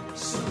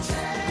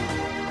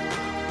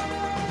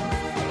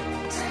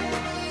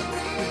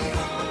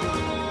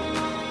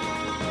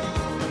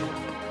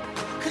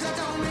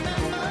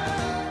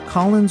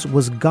 Collins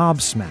was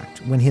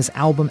gobsmacked when his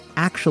album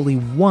actually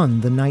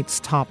won the night's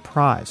top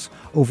prize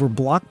over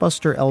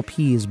blockbuster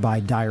LPs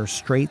by Dire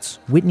Straits,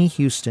 Whitney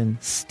Houston,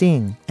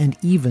 Sting, and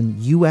even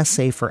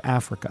USA for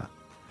Africa.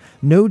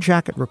 No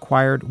Jacket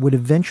Required would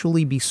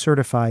eventually be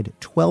certified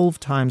 12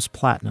 times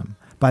platinum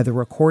by the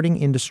Recording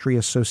Industry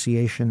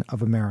Association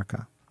of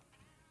America.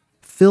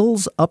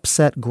 Phil's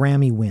upset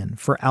Grammy win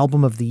for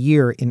Album of the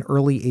Year in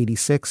early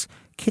 '86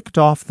 kicked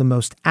off the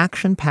most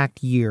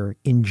action-packed year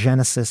in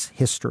Genesis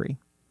history.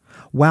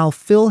 While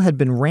Phil had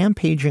been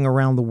rampaging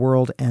around the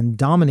world and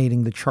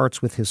dominating the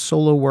charts with his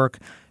solo work,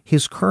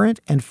 his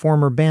current and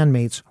former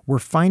bandmates were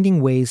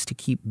finding ways to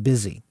keep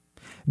busy.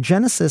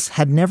 Genesis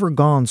had never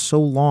gone so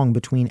long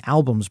between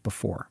albums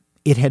before.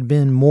 It had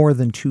been more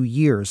than 2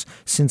 years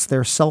since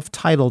their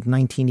self-titled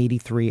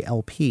 1983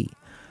 LP.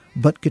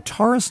 But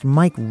guitarist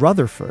Mike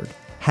Rutherford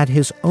had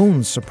his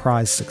own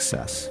surprise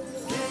success.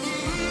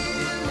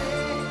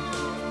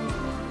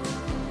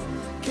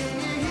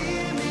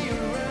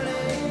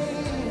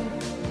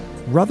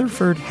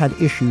 Rutherford had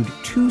issued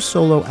 2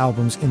 solo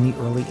albums in the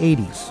early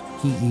 80s.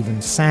 He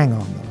even sang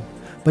on them.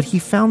 But he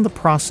found the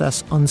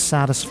process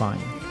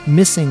unsatisfying,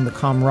 missing the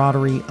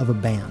camaraderie of a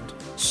band.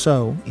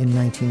 So, in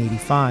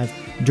 1985,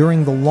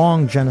 during the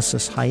long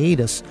Genesis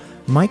hiatus,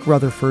 Mike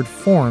Rutherford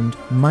formed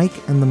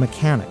Mike and the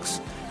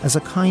Mechanics as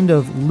a kind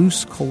of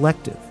loose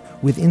collective,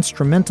 with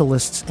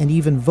instrumentalists and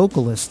even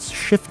vocalists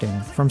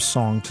shifting from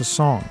song to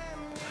song.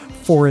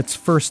 For its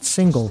first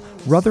single,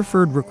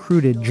 Rutherford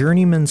recruited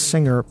journeyman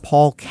singer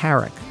Paul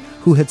Carrack,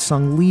 who had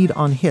sung lead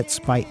on hits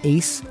by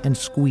Ace and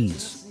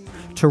Squeeze.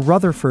 To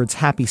Rutherford's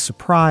happy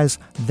surprise,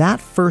 that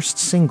first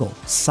single,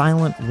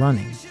 Silent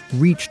Running,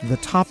 reached the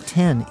top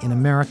 10 in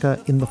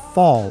America in the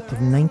fall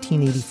of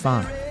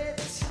 1985.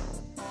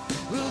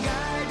 We'll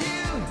guide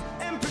you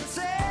and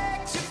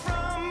protect you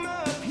from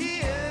up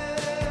here.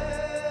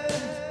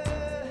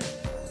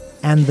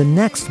 And the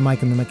next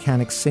Mike and the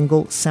Mechanics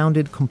single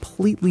sounded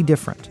completely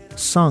different,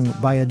 sung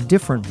by a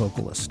different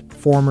vocalist,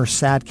 former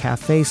Sad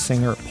Cafe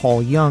singer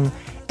Paul Young,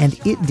 and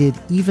it did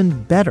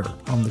even better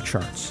on the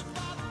charts.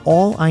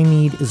 All I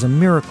Need Is a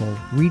Miracle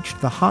reached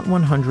the Hot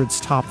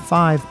 100's top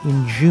 5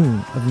 in June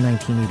of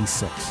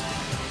 1986.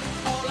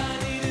 All I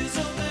need is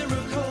a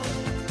miracle.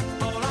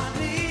 All I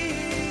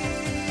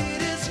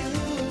need is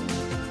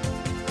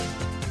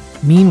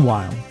you.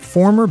 Meanwhile,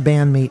 former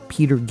bandmate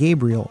Peter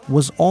Gabriel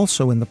was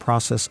also in the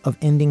process of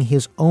ending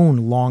his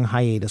own long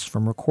hiatus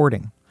from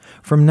recording.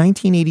 From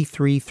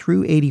 1983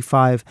 through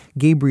 '85,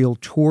 Gabriel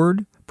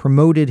toured,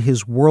 promoted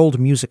his world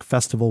music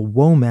festival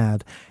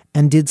WOMAD,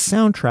 and did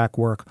soundtrack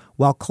work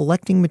while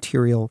collecting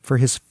material for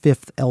his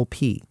 5th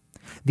LP.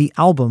 The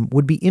album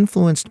would be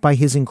influenced by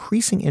his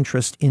increasing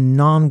interest in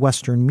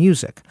non-Western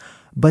music,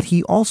 but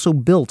he also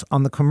built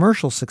on the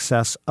commercial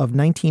success of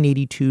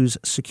 1982's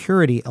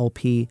Security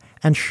LP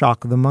and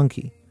Shock the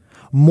Monkey.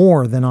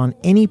 More than on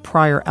any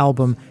prior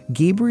album,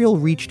 Gabriel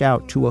reached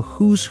out to a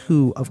who's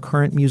who of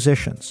current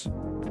musicians.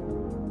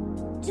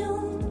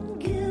 Don't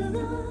give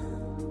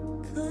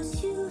up,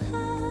 'cause you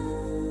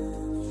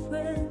have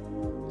friends.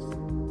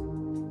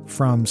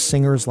 from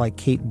singers like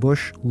Kate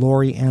Bush,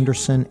 Laurie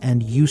Anderson,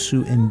 and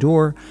Youssou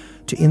N'Dour,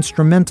 to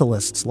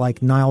instrumentalists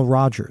like Nile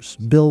Rodgers,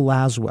 Bill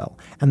Laswell,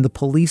 and the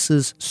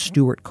Police's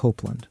Stuart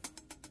Copeland.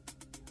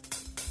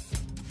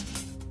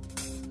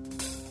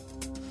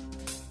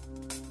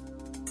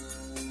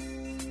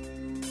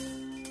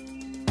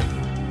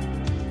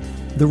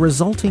 The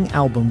resulting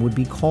album would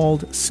be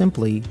called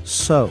simply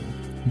So,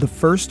 the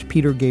first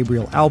Peter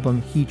Gabriel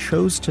album he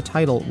chose to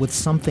title with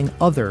something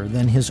other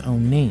than his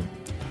own name.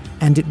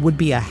 And it would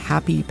be a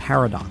happy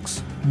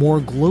paradox, more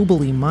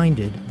globally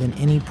minded than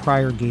any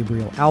prior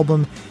Gabriel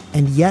album,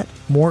 and yet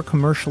more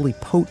commercially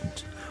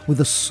potent, with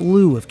a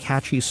slew of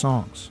catchy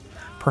songs.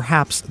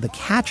 Perhaps the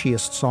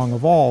catchiest song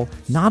of all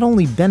not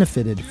only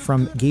benefited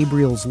from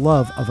Gabriel's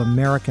love of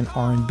American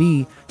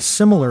R&B,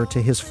 similar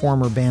to his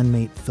former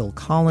bandmate Phil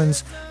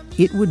Collins,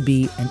 it would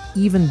be an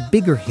even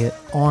bigger hit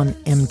on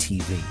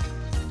MTV.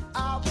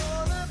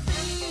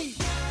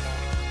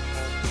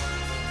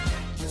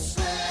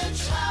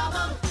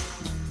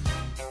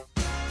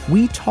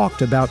 We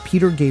talked about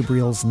Peter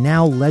Gabriel's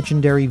now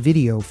legendary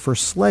video for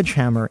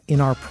Sledgehammer in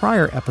our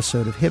prior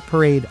episode of Hit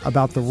Parade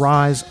about the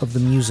rise of the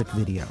music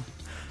video.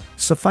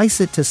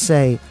 Suffice it to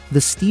say,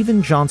 the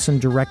Steven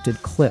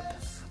Johnson-directed clip,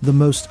 the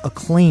most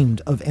acclaimed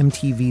of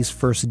MTV's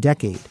first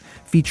decade,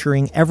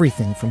 featuring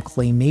everything from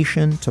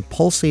claymation to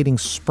pulsating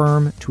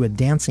sperm to a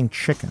dancing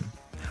chicken,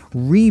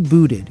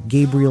 rebooted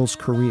Gabriel's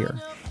career,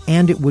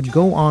 and it would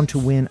go on to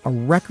win a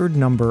record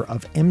number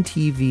of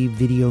MTV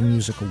Video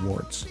Music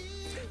Awards.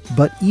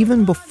 But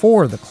even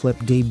before the clip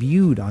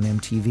debuted on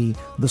MTV,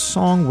 the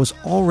song was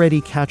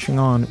already catching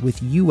on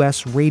with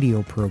U.S.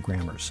 radio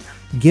programmers,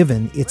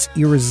 given its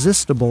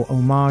irresistible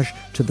homage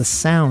to the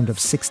sound of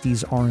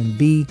 60s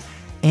R&B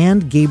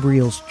and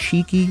Gabriel's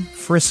cheeky,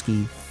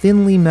 frisky,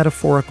 thinly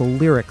metaphorical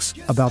lyrics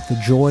about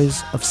the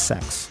joys of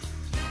sex.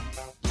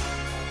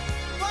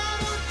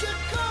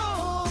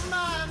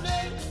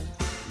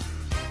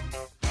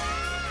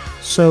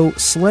 So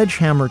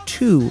Sledgehammer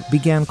 2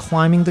 began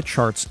climbing the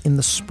charts in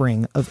the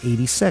spring of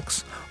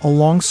 '86,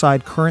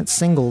 alongside current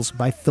singles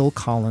by Phil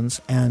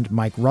Collins and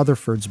Mike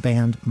Rutherford's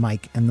band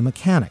Mike and the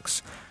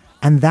Mechanics.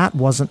 And that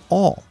wasn't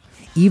all.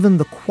 Even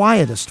the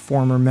quietest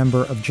former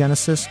member of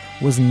Genesis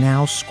was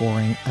now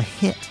scoring a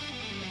hit.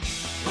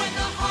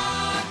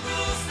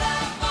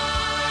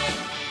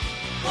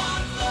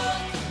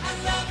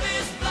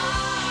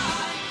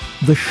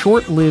 The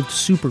short-lived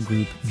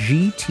supergroup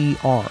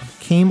GTR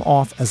came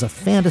off as a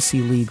fantasy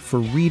league for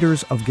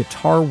readers of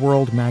Guitar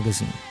World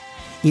magazine.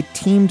 It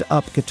teamed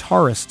up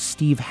guitarist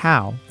Steve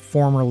Howe,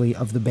 formerly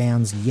of the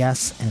bands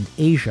Yes and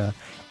Asia,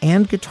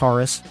 and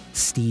guitarist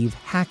Steve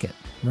Hackett.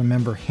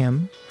 Remember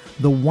him?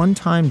 The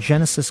one-time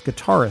Genesis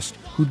guitarist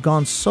who'd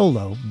gone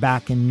solo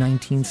back in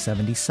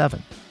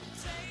 1977.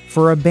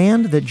 For a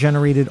band that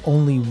generated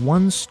only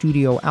one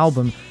studio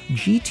album,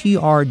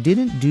 GTR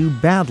didn't do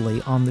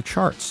badly on the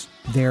charts.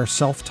 Their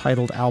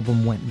self-titled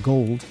album went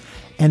gold,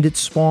 and it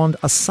spawned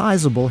a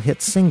sizable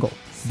hit single,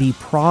 the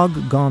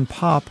prog gone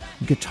pop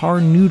guitar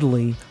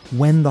noodly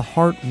When the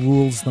Heart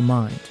Rules the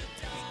Mind.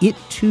 It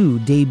too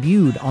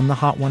debuted on the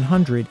Hot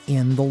 100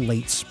 in the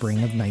late spring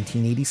of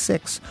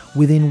 1986,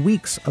 within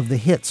weeks of the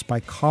hits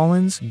by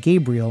Collins,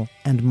 Gabriel,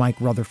 and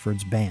Mike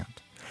Rutherford's band.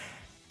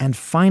 And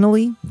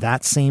finally,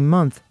 that same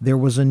month, there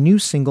was a new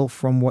single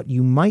from what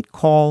you might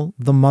call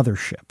the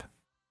mothership.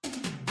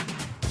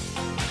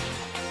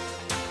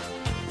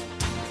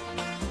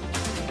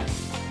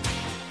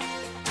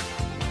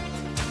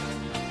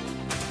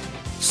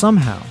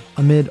 Somehow,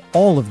 amid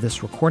all of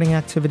this recording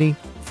activity,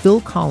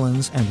 Phil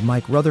Collins and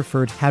Mike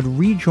Rutherford had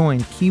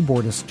rejoined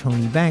keyboardist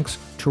Tony Banks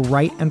to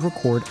write and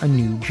record a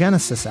new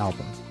Genesis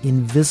album,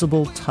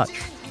 Invisible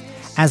Touch.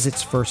 As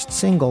its first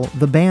single,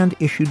 the band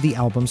issued the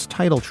album's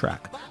title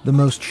track, the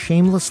most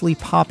shamelessly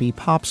poppy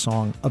pop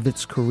song of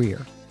its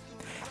career.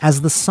 As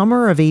the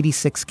summer of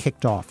 '86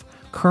 kicked off,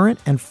 current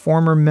and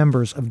former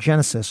members of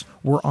Genesis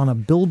were on a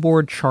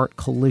Billboard chart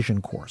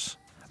collision course.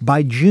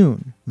 By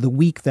June, the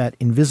week that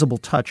Invisible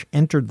Touch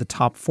entered the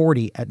top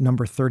 40 at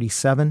number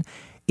 37,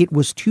 it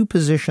was 2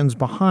 positions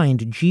behind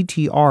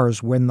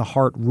GTR's When the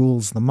Heart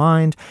Rules the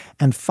Mind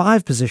and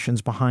 5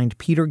 positions behind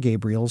Peter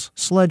Gabriel's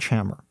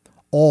Sledgehammer.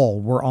 All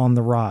were on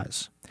the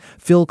rise.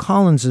 Phil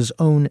Collins's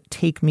own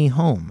Take Me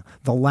Home,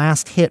 the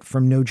last hit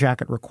from No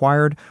Jacket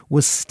Required,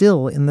 was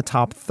still in the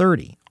top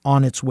 30,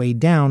 on its way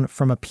down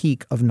from a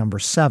peak of number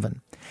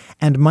 7.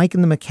 And Mike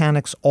and the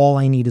Mechanics' All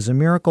I Need Is a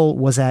Miracle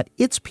was at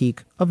its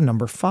peak of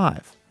number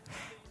 5.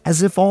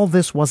 As if all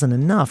this wasn't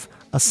enough,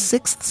 a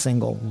 6th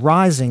single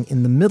rising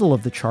in the middle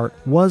of the chart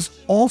was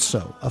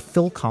also a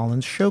Phil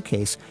Collins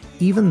showcase,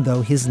 even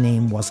though his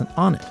name wasn't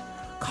on it.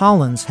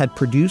 Collins had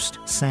produced,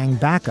 sang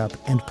backup,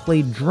 and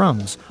played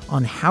drums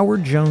on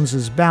Howard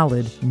Jones's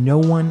ballad No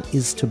One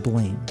Is to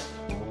Blame.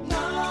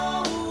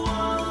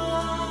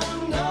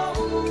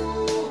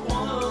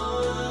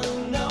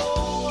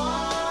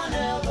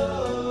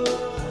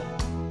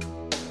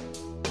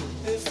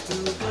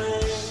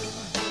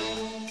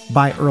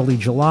 By early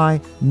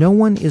July, No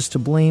One Is to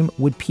Blame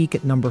would peak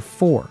at number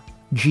 4,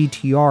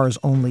 GTR's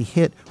only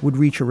hit would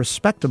reach a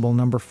respectable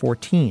number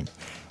 14,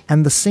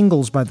 and the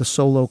singles by the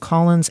solo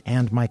Collins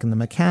and Mike and the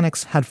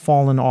Mechanics had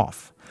fallen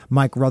off.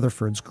 Mike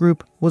Rutherford's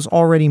group was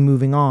already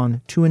moving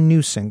on to a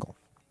new single.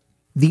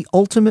 The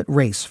ultimate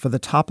race for the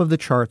top of the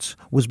charts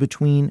was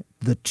between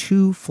the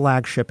two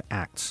flagship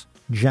acts,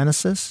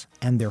 Genesis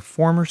and their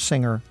former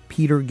singer,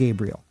 Peter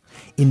Gabriel.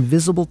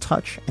 Invisible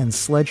Touch and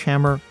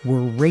Sledgehammer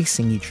were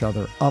racing each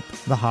other up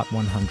the Hot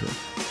 100.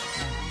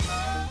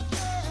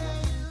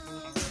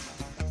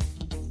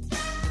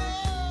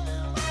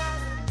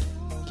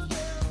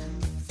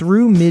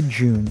 Through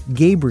mid-June,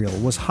 Gabriel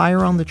was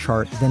higher on the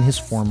chart than his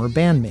former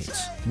bandmates.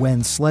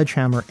 When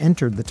Sledgehammer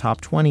entered the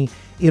top 20,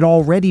 it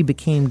already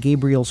became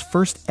Gabriel's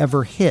first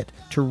ever hit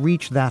to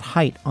reach that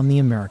height on the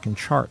American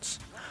charts.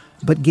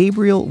 But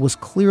Gabriel was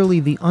clearly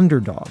the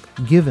underdog,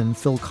 given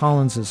Phil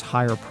Collins's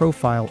higher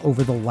profile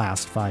over the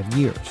last 5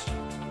 years.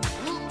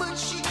 But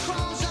she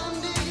crawls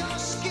under your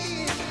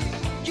skin.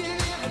 You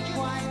never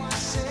quite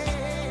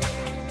say.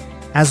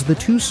 As the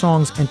two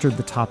songs entered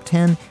the top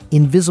 10,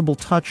 Invisible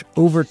Touch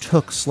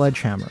overtook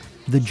Sledgehammer,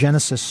 the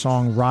Genesis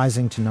song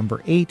rising to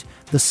number 8.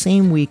 The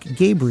same week,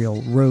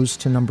 Gabriel rose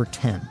to number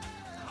 10.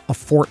 A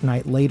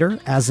fortnight later,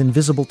 as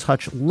Invisible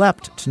Touch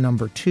leapt to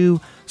number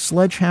 2,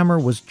 Sledgehammer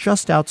was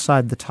just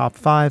outside the top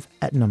 5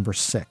 at number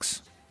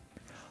 6.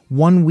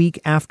 1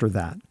 week after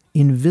that,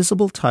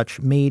 Invisible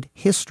Touch made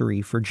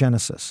history for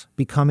Genesis,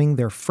 becoming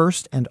their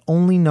first and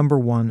only number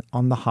 1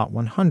 on the Hot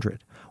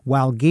 100,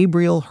 while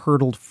Gabriel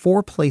hurdled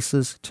 4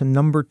 places to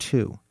number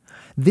 2.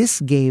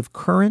 This gave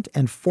current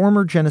and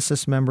former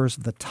Genesis members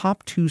the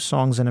top 2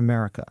 songs in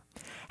America.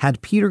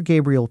 Had Peter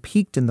Gabriel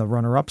peaked in the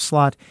runner-up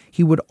slot,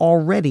 he would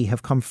already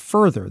have come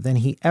further than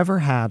he ever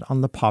had on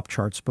the pop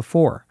charts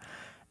before.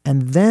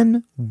 And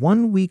then,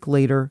 1 week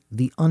later,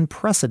 the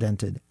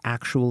unprecedented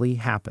actually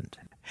happened.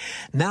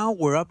 Now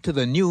we're up to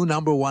the new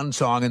number 1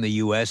 song in the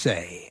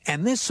USA,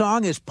 and this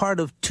song is part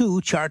of 2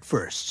 chart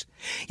firsts.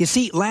 You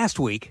see, last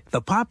week,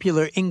 the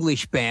popular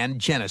English band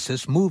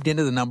Genesis moved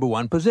into the number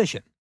 1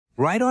 position.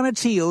 Right on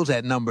its heels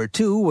at number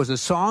 2 was a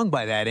song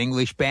by that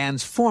English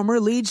band's former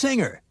lead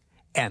singer.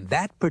 And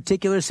that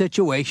particular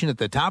situation at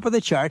the top of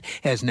the chart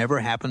has never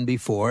happened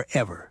before,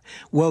 ever.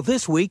 Well,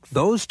 this week,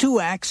 those 2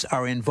 acts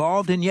are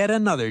involved in yet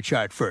another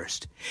chart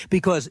first,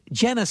 because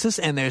Genesis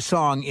and their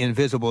song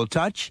Invisible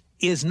Touch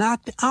is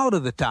knocked out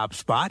of the top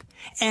spot,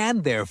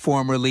 and their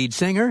former lead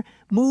singer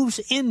moves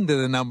into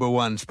the number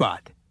 1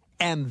 spot.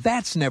 And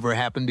that's never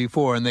happened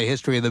before in the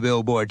history of the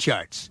Billboard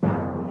charts.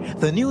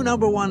 The new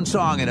number 1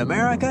 song in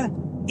America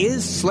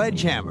is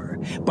Sledgehammer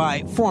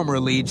by former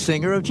lead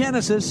singer of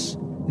Genesis,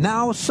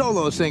 now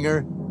solo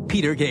singer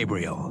Peter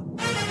Gabriel.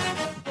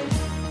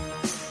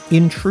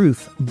 In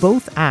truth,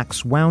 both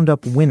acts wound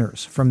up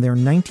winners from their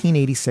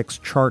 1986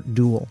 chart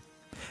duel.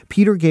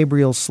 Peter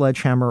Gabriel's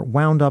Sledgehammer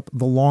wound up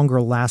the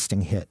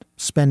longer-lasting hit,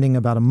 spending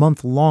about a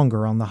month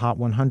longer on the Hot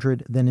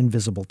 100 than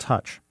Invisible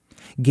Touch.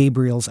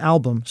 Gabriel's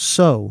album,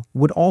 So,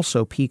 would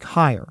also peak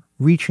higher,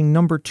 reaching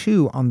number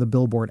 2 on the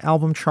Billboard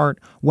album chart,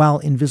 while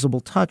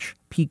Invisible Touch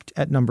peaked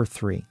at number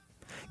 3.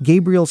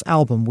 Gabriel's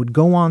album would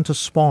go on to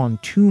spawn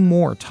 2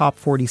 more top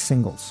 40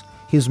 singles,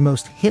 his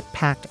most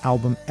hit-packed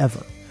album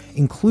ever,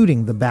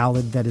 including the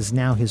ballad that is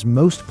now his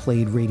most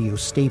played radio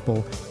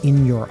staple,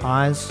 In Your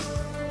Eyes.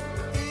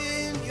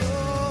 In your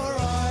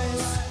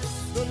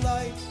eyes, the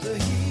light, the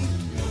heat.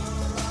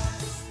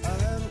 I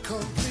am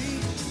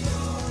complete.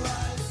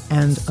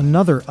 And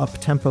another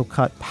up-tempo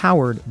cut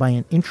powered by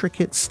an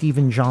intricate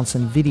Steven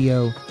Johnson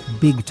video,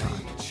 Big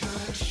Time.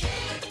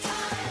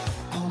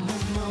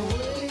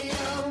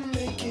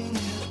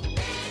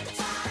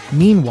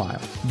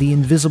 Meanwhile, the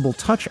Invisible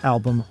Touch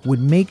album would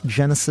make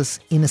Genesis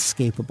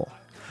inescapable.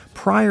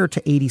 Prior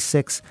to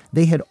 '86,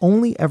 they had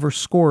only ever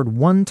scored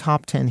 1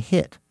 top 10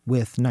 hit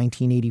with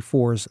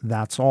 1984's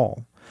That's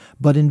All.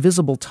 But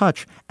Invisible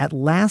Touch at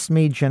last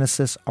made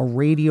Genesis a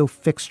radio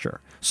fixture,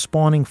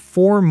 spawning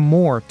 4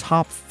 more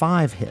top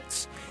 5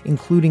 hits,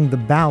 including the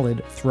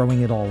ballad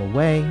Throwing It All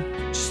Away,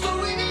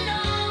 Throwing it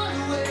all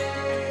away.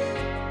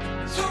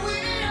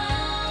 Throwing it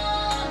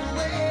all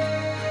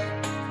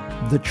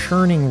away. the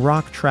churning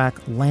rock track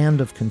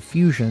Land of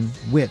Confusion,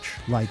 which,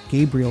 like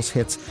Gabriel's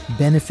hits,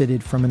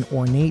 benefited from an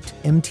ornate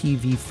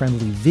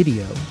MTV-friendly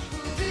video,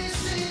 This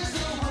is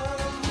the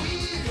world we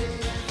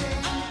live in,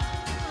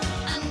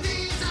 and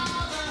these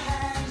are the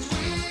hands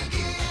we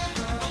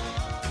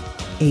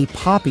give. a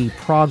poppy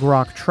prog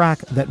rock track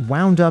that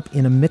wound up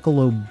in a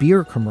Michelob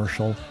beer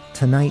commercial,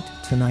 Tonight,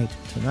 Tonight,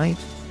 Tonight,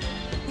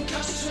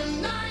 'Cause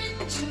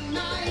tonight,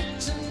 tonight,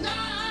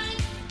 tonight,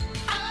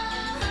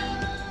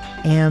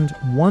 and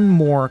one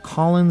more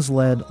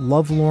Collins-led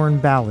lovelorn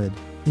ballad,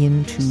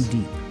 In Too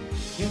Deep.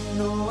 you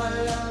know I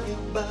love you,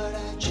 but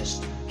I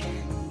just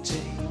can't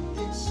take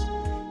this.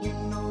 You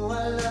know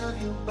I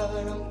love you,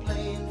 but I'm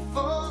playing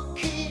for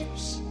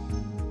keeps.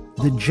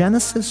 The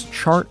Genesis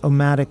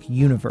chart-o-matic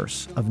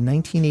universe of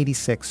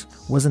 1986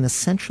 was an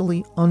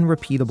essentially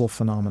unrepeatable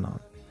phenomenon.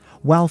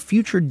 While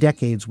future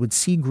decades would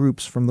see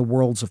groups from the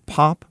worlds of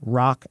pop,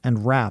 rock,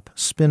 and rap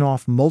spin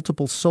off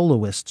multiple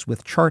soloists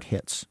with chart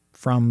hits,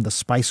 from the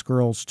Spice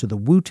Girls to the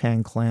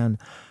Wu-Tang Clan,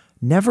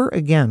 never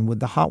again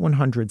would the Hot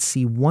 100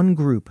 see one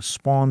group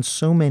spawn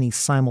so many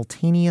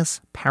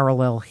simultaneous,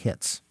 parallel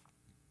hits.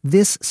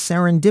 This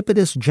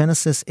serendipitous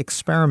Genesis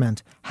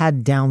experiment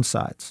had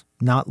downsides,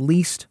 not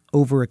least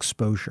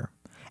overexposure.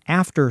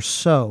 After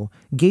So,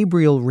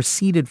 Gabriel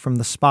receded from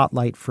the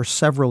spotlight for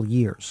several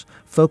years,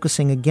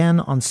 focusing again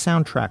on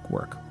soundtrack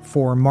work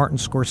for Martin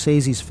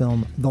Scorsese's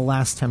film The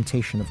Last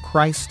Temptation of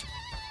Christ,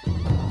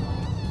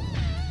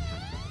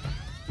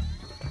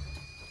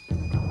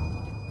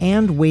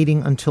 and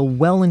waiting until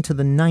well into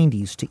the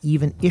 90s to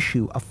even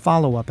issue a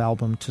follow-up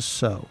album to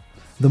So,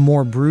 the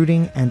more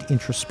brooding and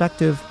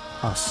introspective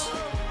Us.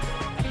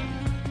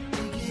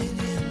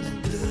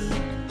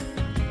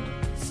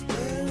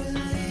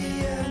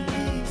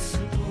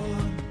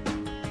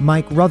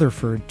 Mike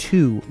Rutherford,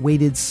 too,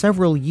 waited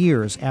several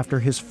years after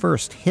his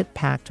first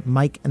hit-packed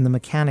Mike and the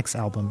Mechanics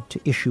album to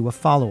issue a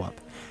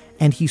follow-up,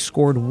 and he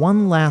scored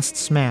one last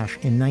smash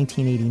in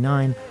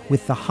 1989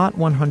 with the Hot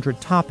 100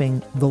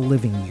 topping The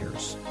Living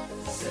Years.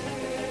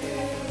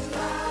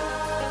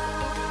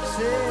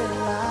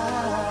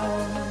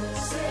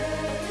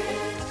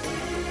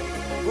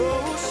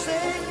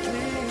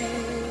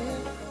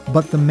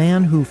 But the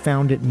man who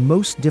found it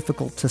most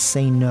difficult to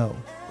say no,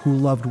 who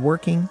loved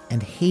working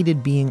and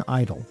hated being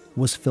idle,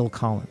 was Phil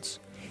Collins.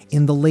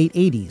 In the late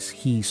 80s,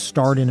 he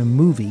starred in a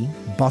movie,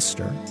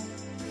 Buster,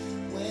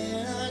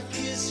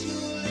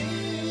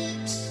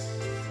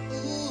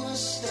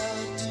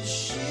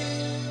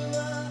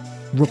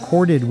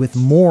 recorded with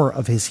more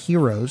of his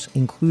heroes,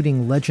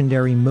 including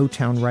legendary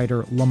Motown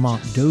writer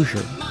Lamont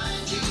Dozier,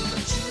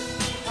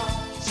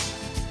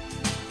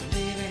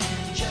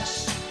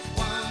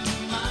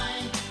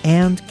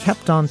 and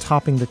kept on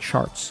topping the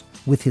charts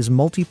with his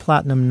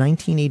multi-platinum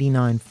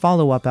 1989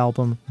 follow-up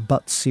album,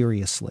 But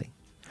Seriously.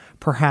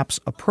 Perhaps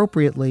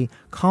appropriately,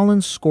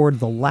 Collins scored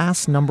the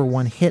last number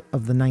one hit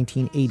of the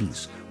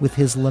 1980s with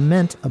his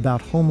lament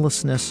about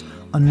homelessness,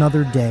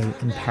 Another Day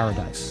in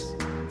Paradise.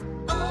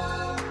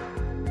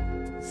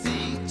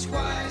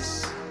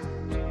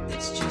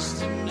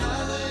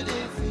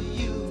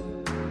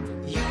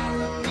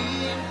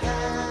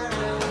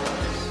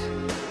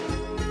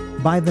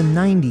 By the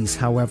 90s,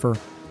 however,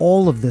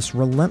 all of this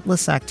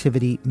relentless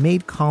activity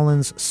made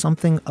Collins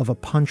something of a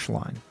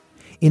punchline.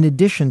 In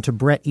addition to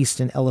Bret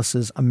Easton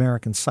Ellis's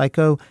American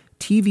Psycho,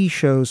 TV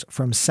shows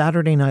from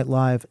Saturday Night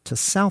Live to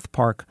South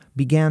Park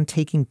began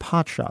taking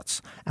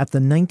potshots at the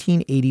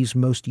 1980s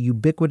most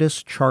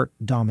ubiquitous chart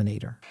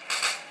dominator.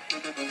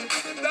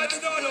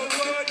 That's not a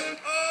word.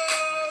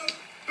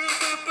 Oh,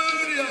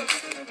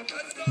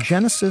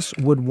 Genesis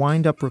would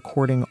wind up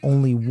recording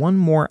only one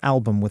more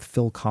album with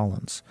Phil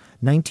Collins,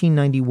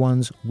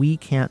 1991's We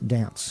Can't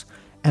Dance.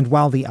 And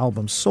while the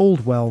album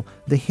sold well,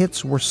 the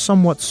hits were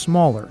somewhat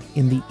smaller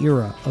in the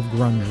era of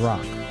grunge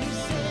rock.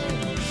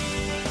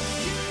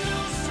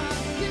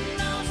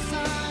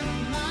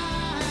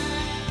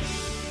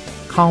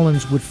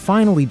 Collins would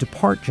finally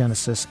depart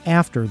Genesis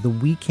after the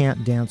We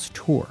Can't Dance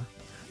tour.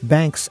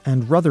 Banks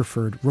and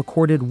Rutherford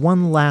recorded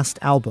one last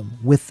album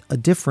with a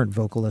different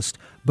vocalist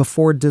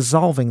before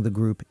dissolving the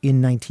group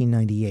in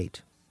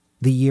 1998.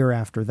 The year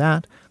after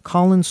that,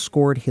 Collins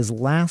scored his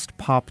last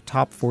pop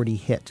top 40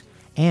 hit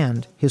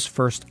and his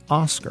first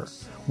Oscar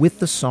with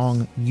the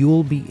song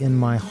You'll Be in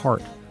My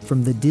Heart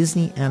from the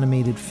Disney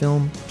animated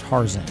film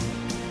Tarzan.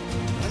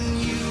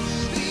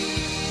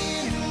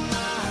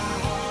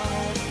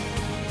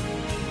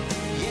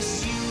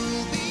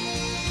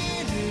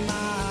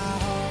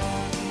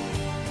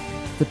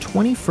 The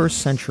 21st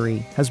century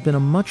has been a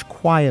much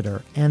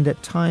quieter and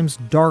at times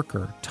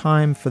darker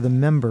time for the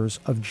members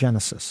of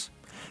Genesis.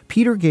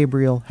 Peter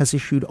Gabriel has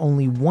issued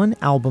only one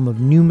album of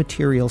new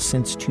material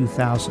since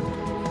 2000.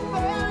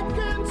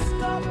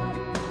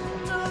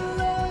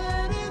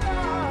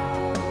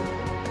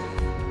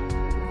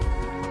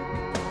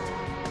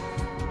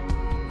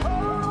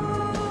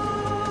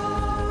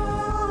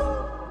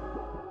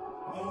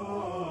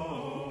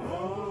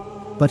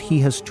 But he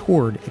has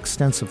toured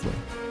extensively.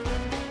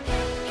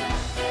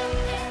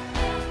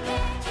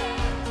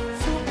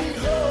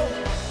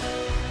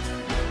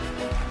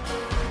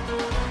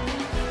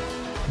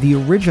 The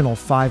original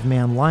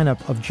five-man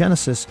lineup of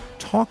Genesis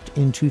talked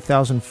in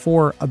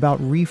 2004 about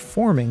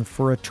reforming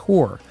for a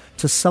tour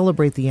to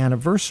celebrate the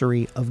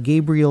anniversary of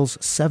Gabriel's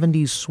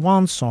 70s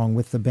swan song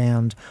with the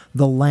band,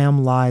 The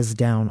Lamb Lies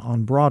Down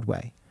on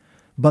Broadway.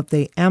 But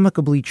they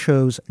amicably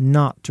chose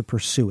not to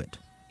pursue it.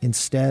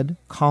 Instead,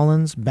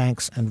 Collins,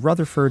 Banks, and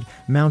Rutherford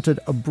mounted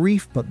a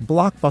brief but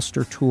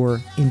blockbuster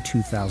tour in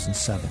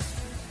 2007.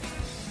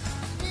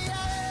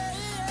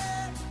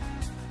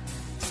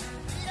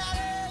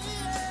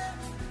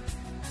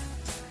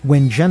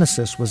 When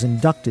Genesis was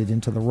inducted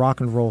into the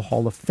Rock and Roll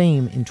Hall of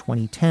Fame in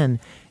 2010,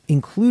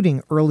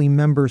 including early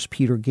members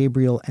Peter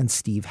Gabriel and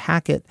Steve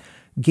Hackett,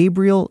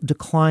 Gabriel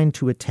declined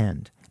to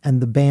attend,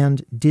 and the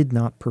band did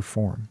not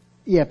perform.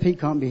 Yeah, Pete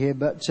can't be here,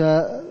 but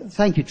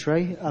thank you,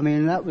 Trey. I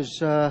mean, that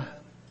was a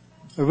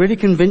really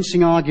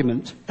convincing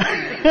argument.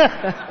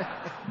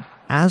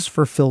 As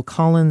for Phil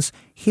Collins,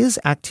 his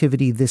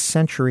activity this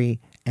century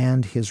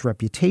and his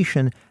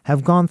reputation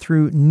have gone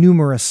through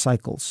numerous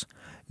cycles.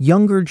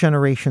 Younger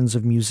generations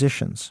of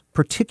musicians,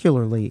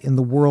 particularly in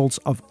the worlds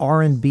of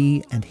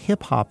R&B and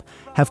hip-hop,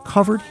 have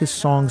covered his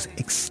songs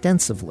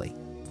extensively.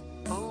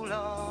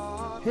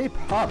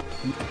 Hip-hop.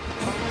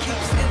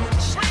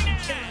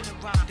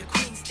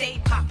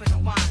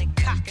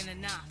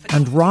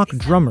 And rock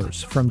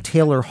drummers from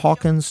Taylor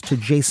Hawkins to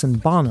Jason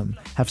Bonham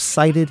have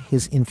cited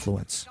his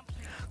influence.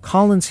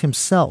 Collins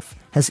himself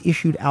has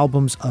issued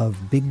albums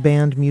of big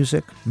band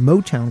music,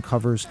 Motown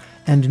covers,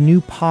 and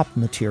new pop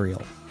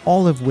material,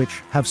 all of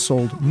which have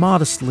sold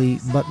modestly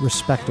but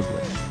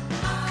respectably.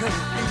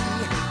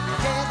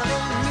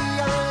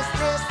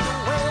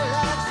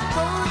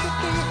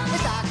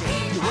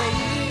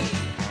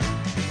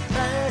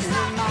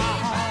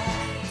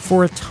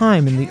 For a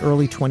time in the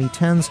early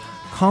 2010s,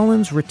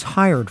 Collins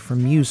retired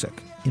from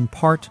music, in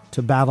part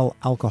to battle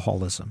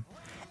alcoholism.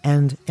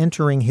 And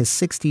entering his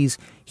 60s,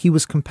 he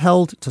was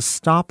compelled to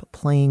stop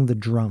playing the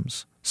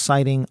drums,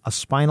 citing a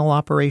spinal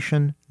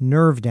operation,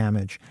 nerve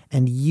damage,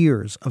 and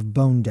years of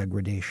bone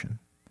degradation.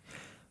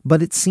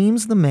 But it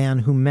seems the man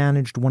who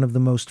managed one of the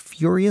most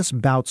furious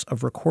bouts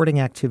of recording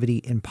activity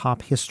in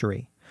pop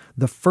history,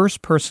 the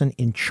first person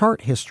in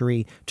chart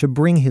history to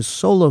bring his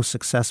solo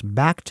success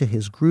back to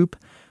his group,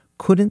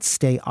 couldn't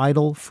stay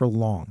idle for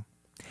long.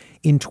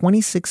 In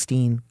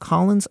 2016,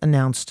 Collins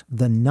announced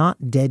the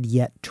Not Dead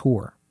Yet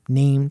Tour,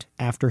 named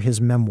after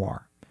his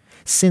memoir.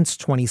 Since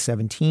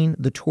 2017,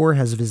 the tour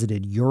has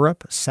visited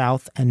Europe,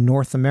 South, and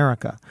North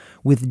America,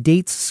 with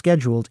dates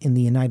scheduled in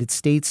the United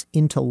States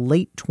into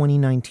late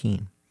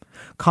 2019.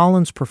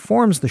 Collins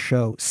performs the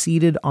show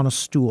seated on a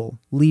stool,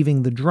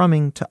 leaving the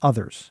drumming to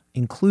others,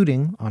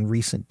 including, on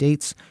recent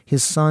dates,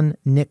 his son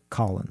Nick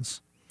Collins.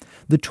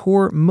 The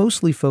tour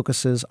mostly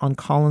focuses on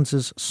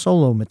Collins's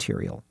solo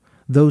material,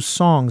 those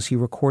songs he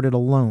recorded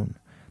alone,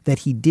 that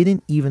he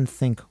didn't even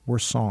think were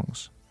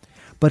songs.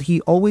 But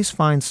he always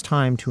finds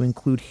time to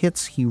include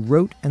hits he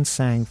wrote and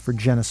sang for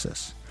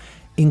Genesis,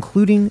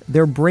 including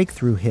their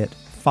breakthrough hit,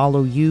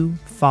 Follow You,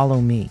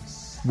 Follow Me,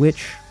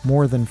 which,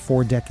 more than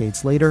 4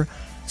 decades later,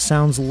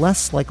 sounds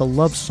less like a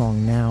love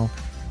song now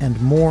and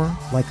more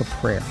like a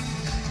prayer.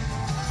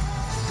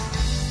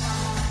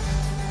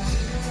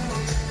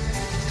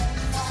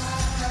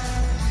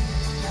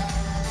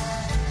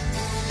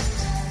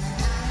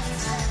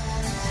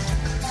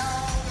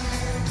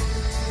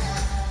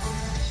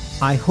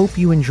 I hope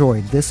you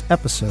enjoyed this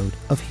episode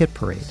of Hit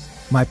Parade.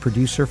 My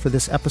producer for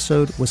this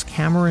episode was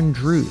Cameron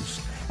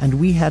Drews, and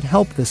we had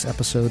help this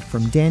episode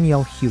from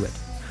Danielle Hewitt.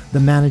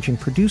 The managing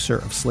producer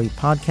of Slate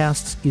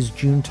Podcasts is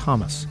June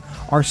Thomas.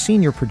 Our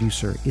senior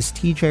producer is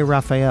TJ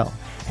Raphael,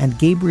 and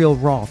Gabriel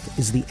Roth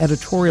is the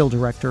editorial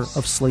director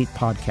of Slate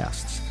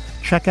Podcasts.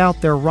 Check out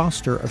their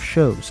roster of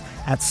shows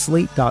at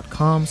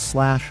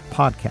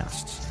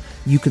slate.com/podcasts.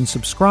 You can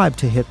subscribe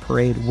to Hit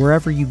Parade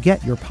wherever you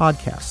get your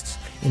podcasts,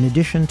 in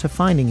addition to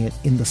finding it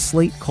in the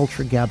Slate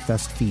Culture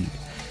Gabfest feed.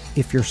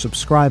 If you're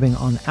subscribing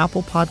on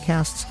Apple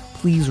Podcasts,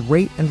 please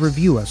rate and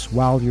review us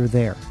while you're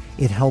there.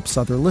 It helps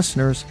other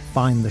listeners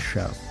find the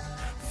show.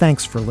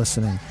 Thanks for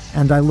listening,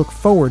 and I look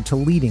forward to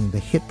leading the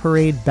Hit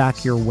Parade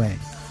back your way.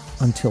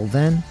 Until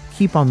then,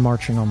 keep on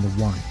marching on the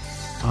one.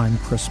 I'm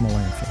Chris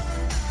Molanphy.